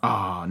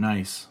 Oh,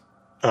 nice.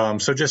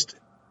 So just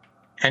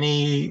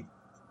any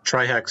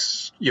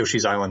Trihex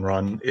Yoshi's Island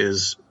run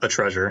is a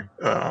treasure.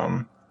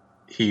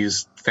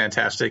 He's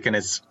fantastic, and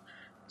it's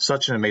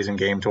such an amazing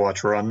game to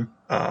watch run.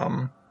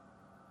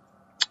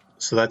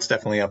 So that's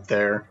definitely up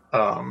there.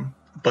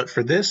 But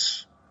for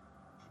this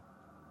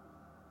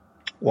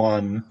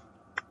one,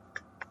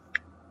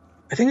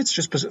 I think it's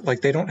just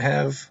like they don't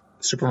have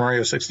Super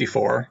Mario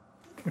 64,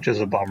 which is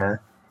a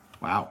bummer.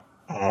 Wow.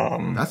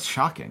 That's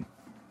shocking.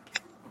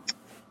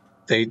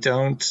 They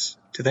don't.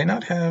 Do they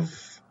not have?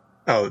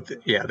 Oh,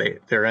 yeah.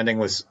 They're ending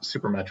with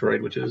Super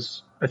Metroid, which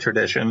is a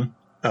tradition.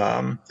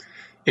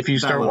 If you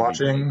start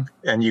watching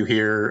and you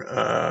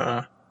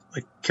hear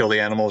like kill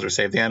the animals or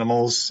save the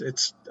animals,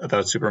 it's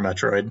about Super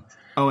Metroid.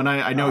 Oh, and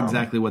I know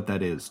exactly what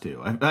that is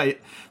too.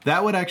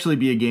 That would actually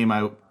be a game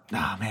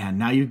man,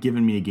 now you've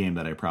given me a game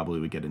that I probably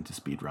would get into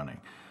speedrunning.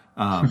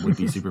 Would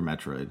be Super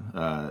Metroid.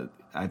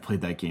 I played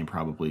that game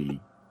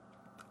probably.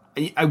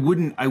 I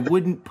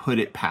wouldn't put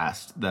it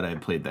past that I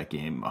played that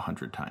game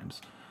 100 times,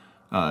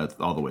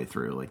 all the way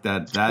through. Like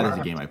that is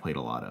a game I played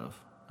a lot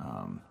of,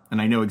 and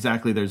I know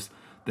exactly.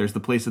 There's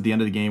the place at the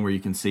end of the game where you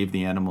can save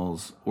the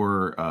animals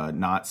or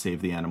not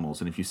save the animals,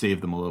 and if you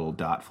save them, a little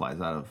dot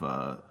flies out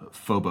of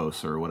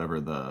Phobos or whatever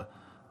the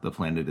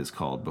planet is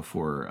called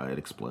before it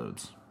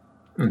explodes.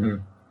 Mm-hmm.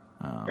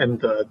 And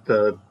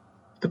the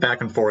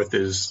back and forth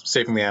is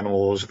saving the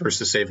animals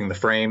versus saving the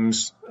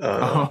frames.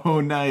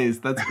 Oh, nice!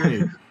 That's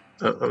great.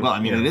 Well, I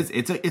mean,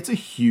 it's a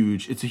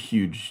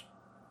huge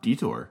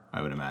detour.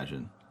 I would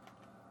imagine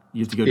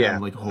you have to go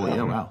down like a whole.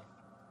 Yeah, wow.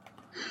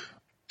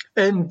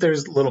 And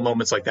there's little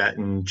moments like that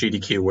in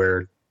GDQ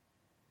where,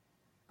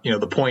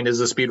 the point is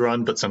a speed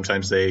run, but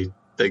sometimes they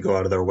go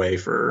out of their way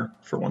for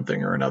one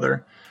thing or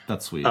another.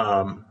 That's sweet.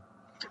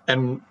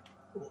 And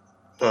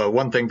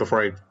one thing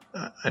before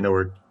I know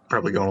we're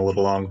probably going a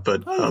little long,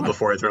 but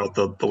before I throw out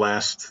the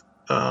last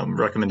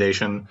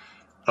recommendation,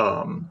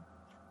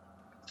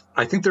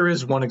 I think there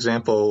is one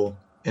example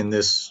in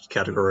this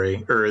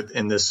category or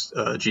in this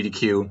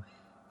GDQ,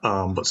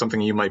 but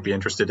something you might be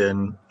interested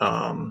in,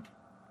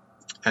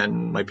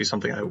 and might be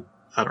something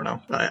I don't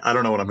know. I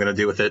don't know what I'm going to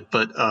do with it,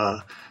 but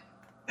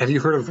have you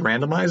heard of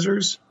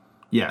randomizers?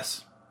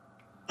 Yes.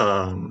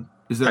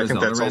 Is there a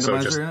Zelda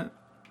randomizer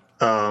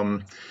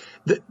in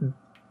it?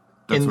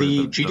 In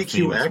the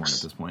GDQX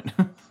at this point.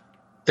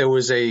 There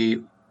was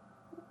it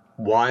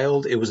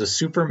was a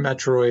Super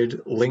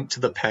Metroid Link to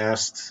the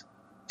Past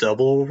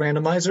double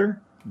randomizer.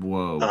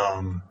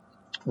 Whoa.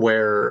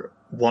 Where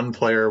one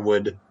player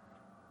would,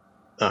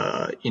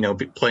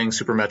 be playing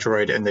Super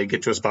Metroid and they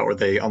get to a spot where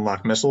they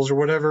unlock missiles or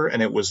whatever,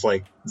 and it was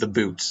like the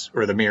boots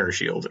or the mirror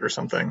shield or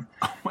something.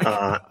 Oh my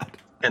God.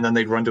 And then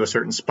they'd run to a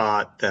certain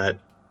spot that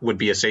would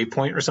be a save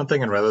point or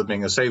something, and rather than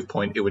being a save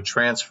point, it would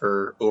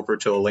transfer over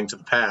to a Link to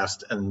the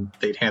Past, and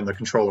they'd hand the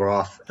controller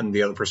off, and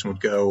the other person would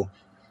go,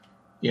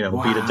 beat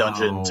a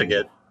dungeon to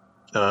get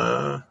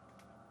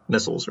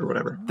missiles or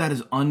whatever. That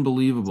is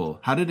unbelievable.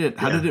 How did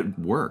it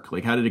work?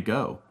 Like, how did it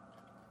go?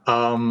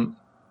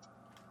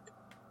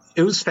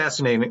 It was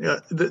fascinating.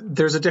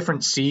 There's a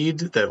different seed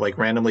that like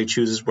randomly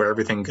chooses where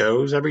everything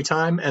goes every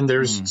time, and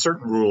there's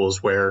certain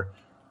rules where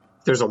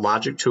there's a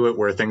logic to it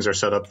where things are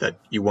set up that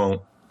it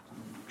won't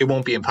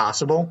be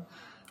impossible.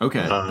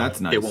 Okay, that's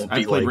nice. It won't be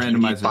I've played like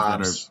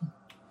randomizers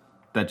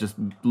that just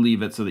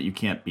leave it so that you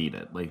can't beat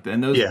it. Like,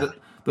 and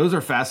those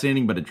are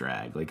fascinating, but a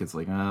drag. Like, it's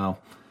like, oh,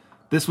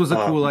 this was a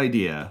cool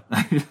idea.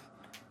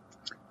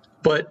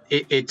 But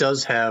it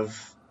does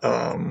have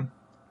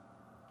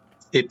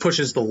it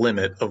pushes the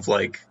limit of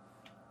like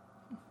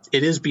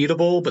it is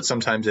beatable, but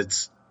sometimes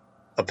it's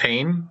a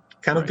pain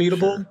kind of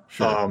beatable.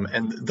 Sure.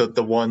 And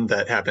the one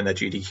that happened at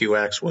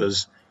GDQX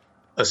was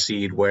a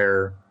seed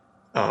where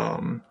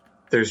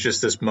there's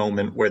just this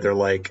moment where they're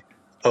like,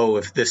 oh,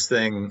 if this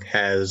thing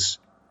has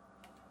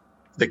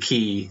the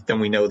key, then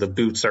we know the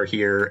boots are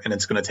here and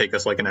it's going to take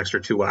us like an extra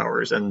 2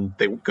 hours. And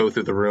they go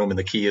through the room and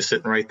the key is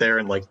sitting right there,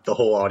 and like the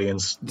whole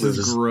audience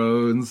just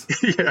groans.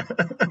 Yeah.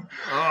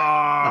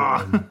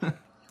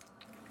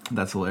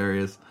 That's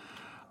hilarious.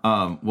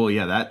 Well,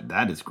 yeah,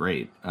 that is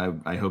great.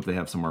 I hope they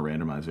have some more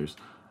randomizers.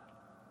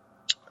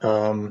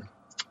 But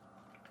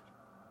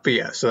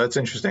yeah, so that's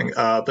interesting.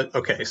 But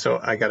okay, so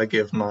I got to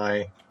give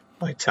my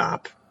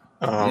top.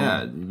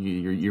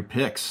 Your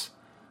picks.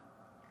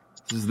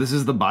 This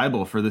is the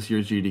Bible for this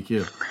year's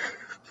GDQ.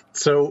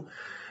 So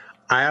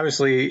I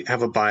obviously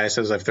have a bias,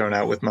 as I've thrown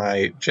out with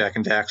my Jak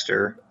and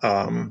Daxter,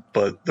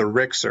 but the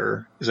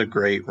Rixer is a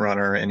great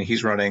runner, and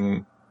he's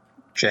running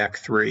Jak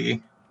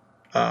 3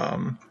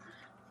 on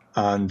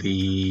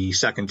the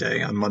second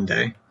day, on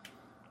Monday.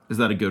 Is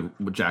that a good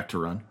Jak to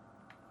run?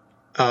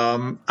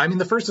 I mean,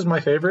 the first is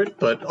my favorite,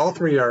 but all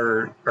three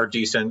are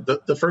decent.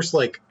 The first,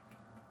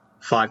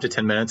 5 to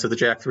 10 minutes of the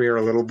Jak 3 are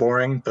a little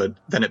boring, but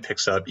then it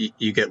picks up.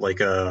 You get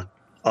like a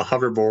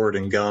hoverboard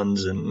and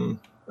guns, and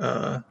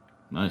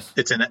nice.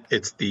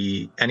 It's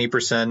the any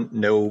 %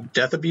 no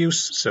death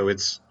abuse, so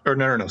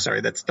no,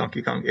 sorry, that's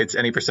Donkey Kong. It's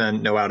any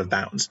 % no out of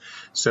bounds,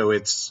 so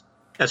it's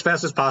as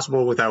fast as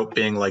possible without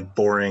being like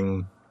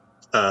boring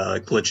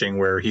glitching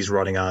where he's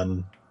running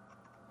on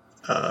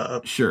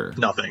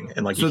nothing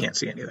and you can't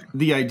see anything.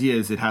 The idea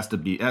is it has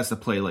to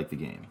play like the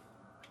game.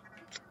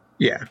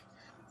 Yeah.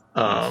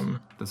 Nice.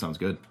 That sounds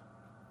good.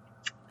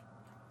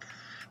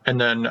 And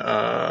then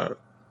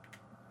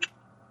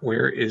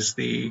where is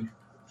the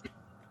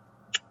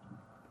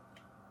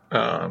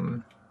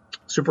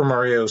Super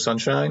Mario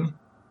Sunshine?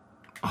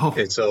 Oh,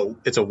 it's a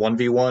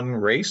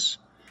 1v1 race.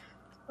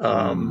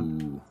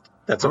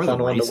 That's a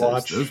fun one to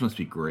watch. Those must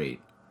be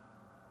great.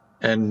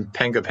 And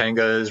Panga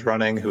Panga is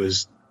running, who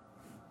is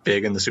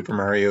big in the Super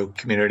Mario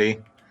community.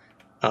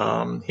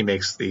 He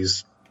makes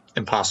these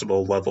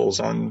impossible levels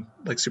on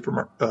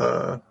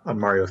on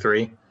Mario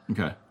 3.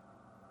 Okay.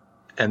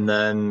 And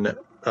then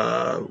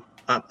I'm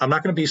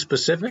not going to be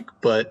specific,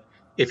 but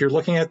if you're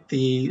looking at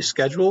the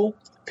schedule,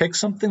 pick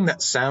something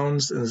that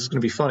sounds, and this is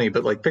going to be funny,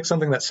 but pick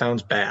something that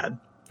sounds bad.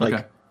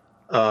 Okay.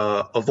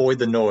 Avoid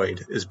the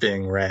Noid is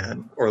being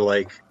ran, or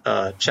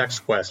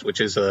Chex Quest,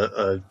 which is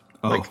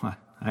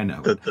I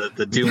know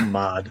the Doom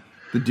mod.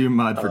 The Doom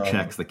mod for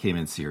checks that came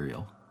in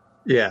cereal.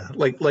 Yeah,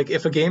 like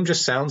if a game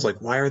just sounds like,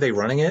 why are they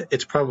running it?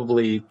 It's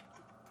probably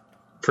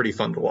pretty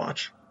fun to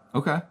watch.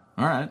 Okay,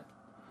 all right.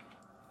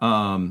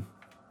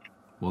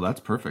 Well,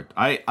 that's perfect.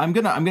 I'm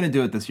gonna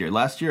do it this year.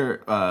 Last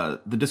year,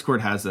 the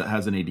Discord has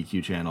an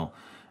ADQ channel,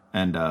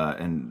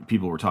 and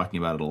people were talking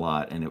about it a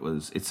lot, and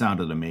it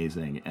sounded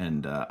amazing,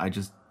 and I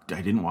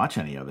didn't watch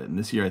any of it. And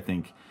this year, I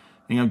think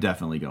I'm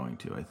definitely going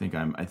to. I think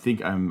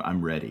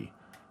I'm ready.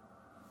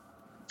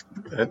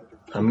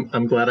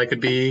 I'm glad I could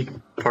be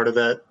part of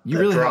that. You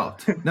really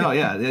helped. No,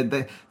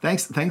 yeah.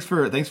 Thanks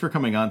for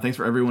coming on. Thanks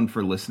for everyone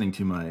for listening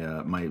to my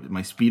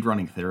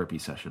speedrunning therapy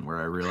session where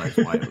I realized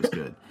why it was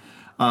good.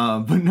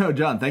 But no,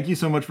 John, thank you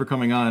so much for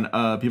coming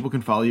on. People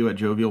can follow you at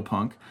Jovial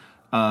Punk.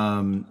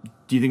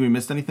 Do you think we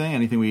missed anything?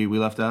 Anything we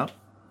left out?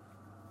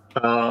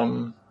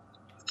 I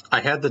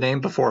had the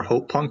name before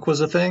Hope Punk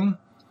was a thing.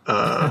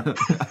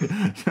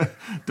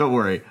 Don't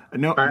worry.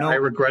 I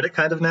regret it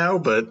kind of now,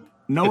 but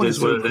no one is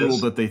so cool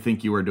that they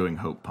think you are doing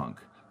Hope Punk.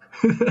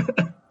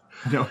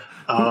 No,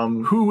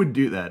 who would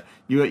do that?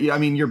 I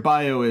mean, your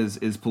bio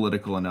is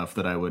political enough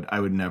that I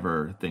would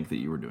never think that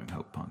you were doing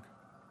Hope Punk.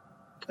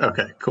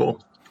 Okay,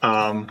 cool.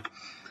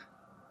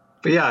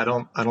 But yeah, I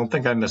don't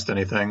think I missed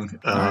anything.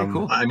 All right,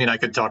 cool. I mean, I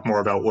could talk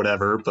more about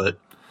whatever, but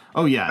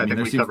oh yeah, I mean,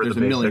 there's a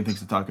million things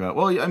to talk about.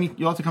 Well, I mean,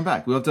 you'll have to come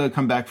back. We'll have to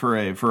come back for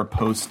a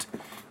post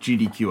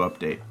GDQ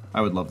update.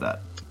 I would love that.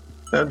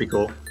 That'd be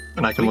cool,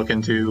 and I can look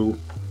into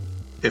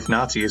if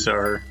Nazis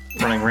are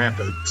running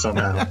rampant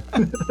somehow.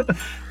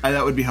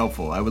 That would be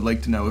helpful. I would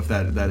like to know if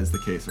that is the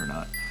case or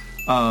not.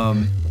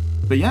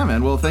 But yeah,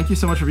 man. Well, thank you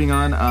so much for being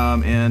on,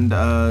 and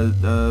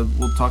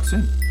we'll talk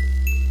soon.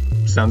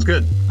 Sounds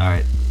good. All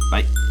right.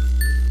 Bye.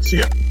 See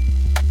ya.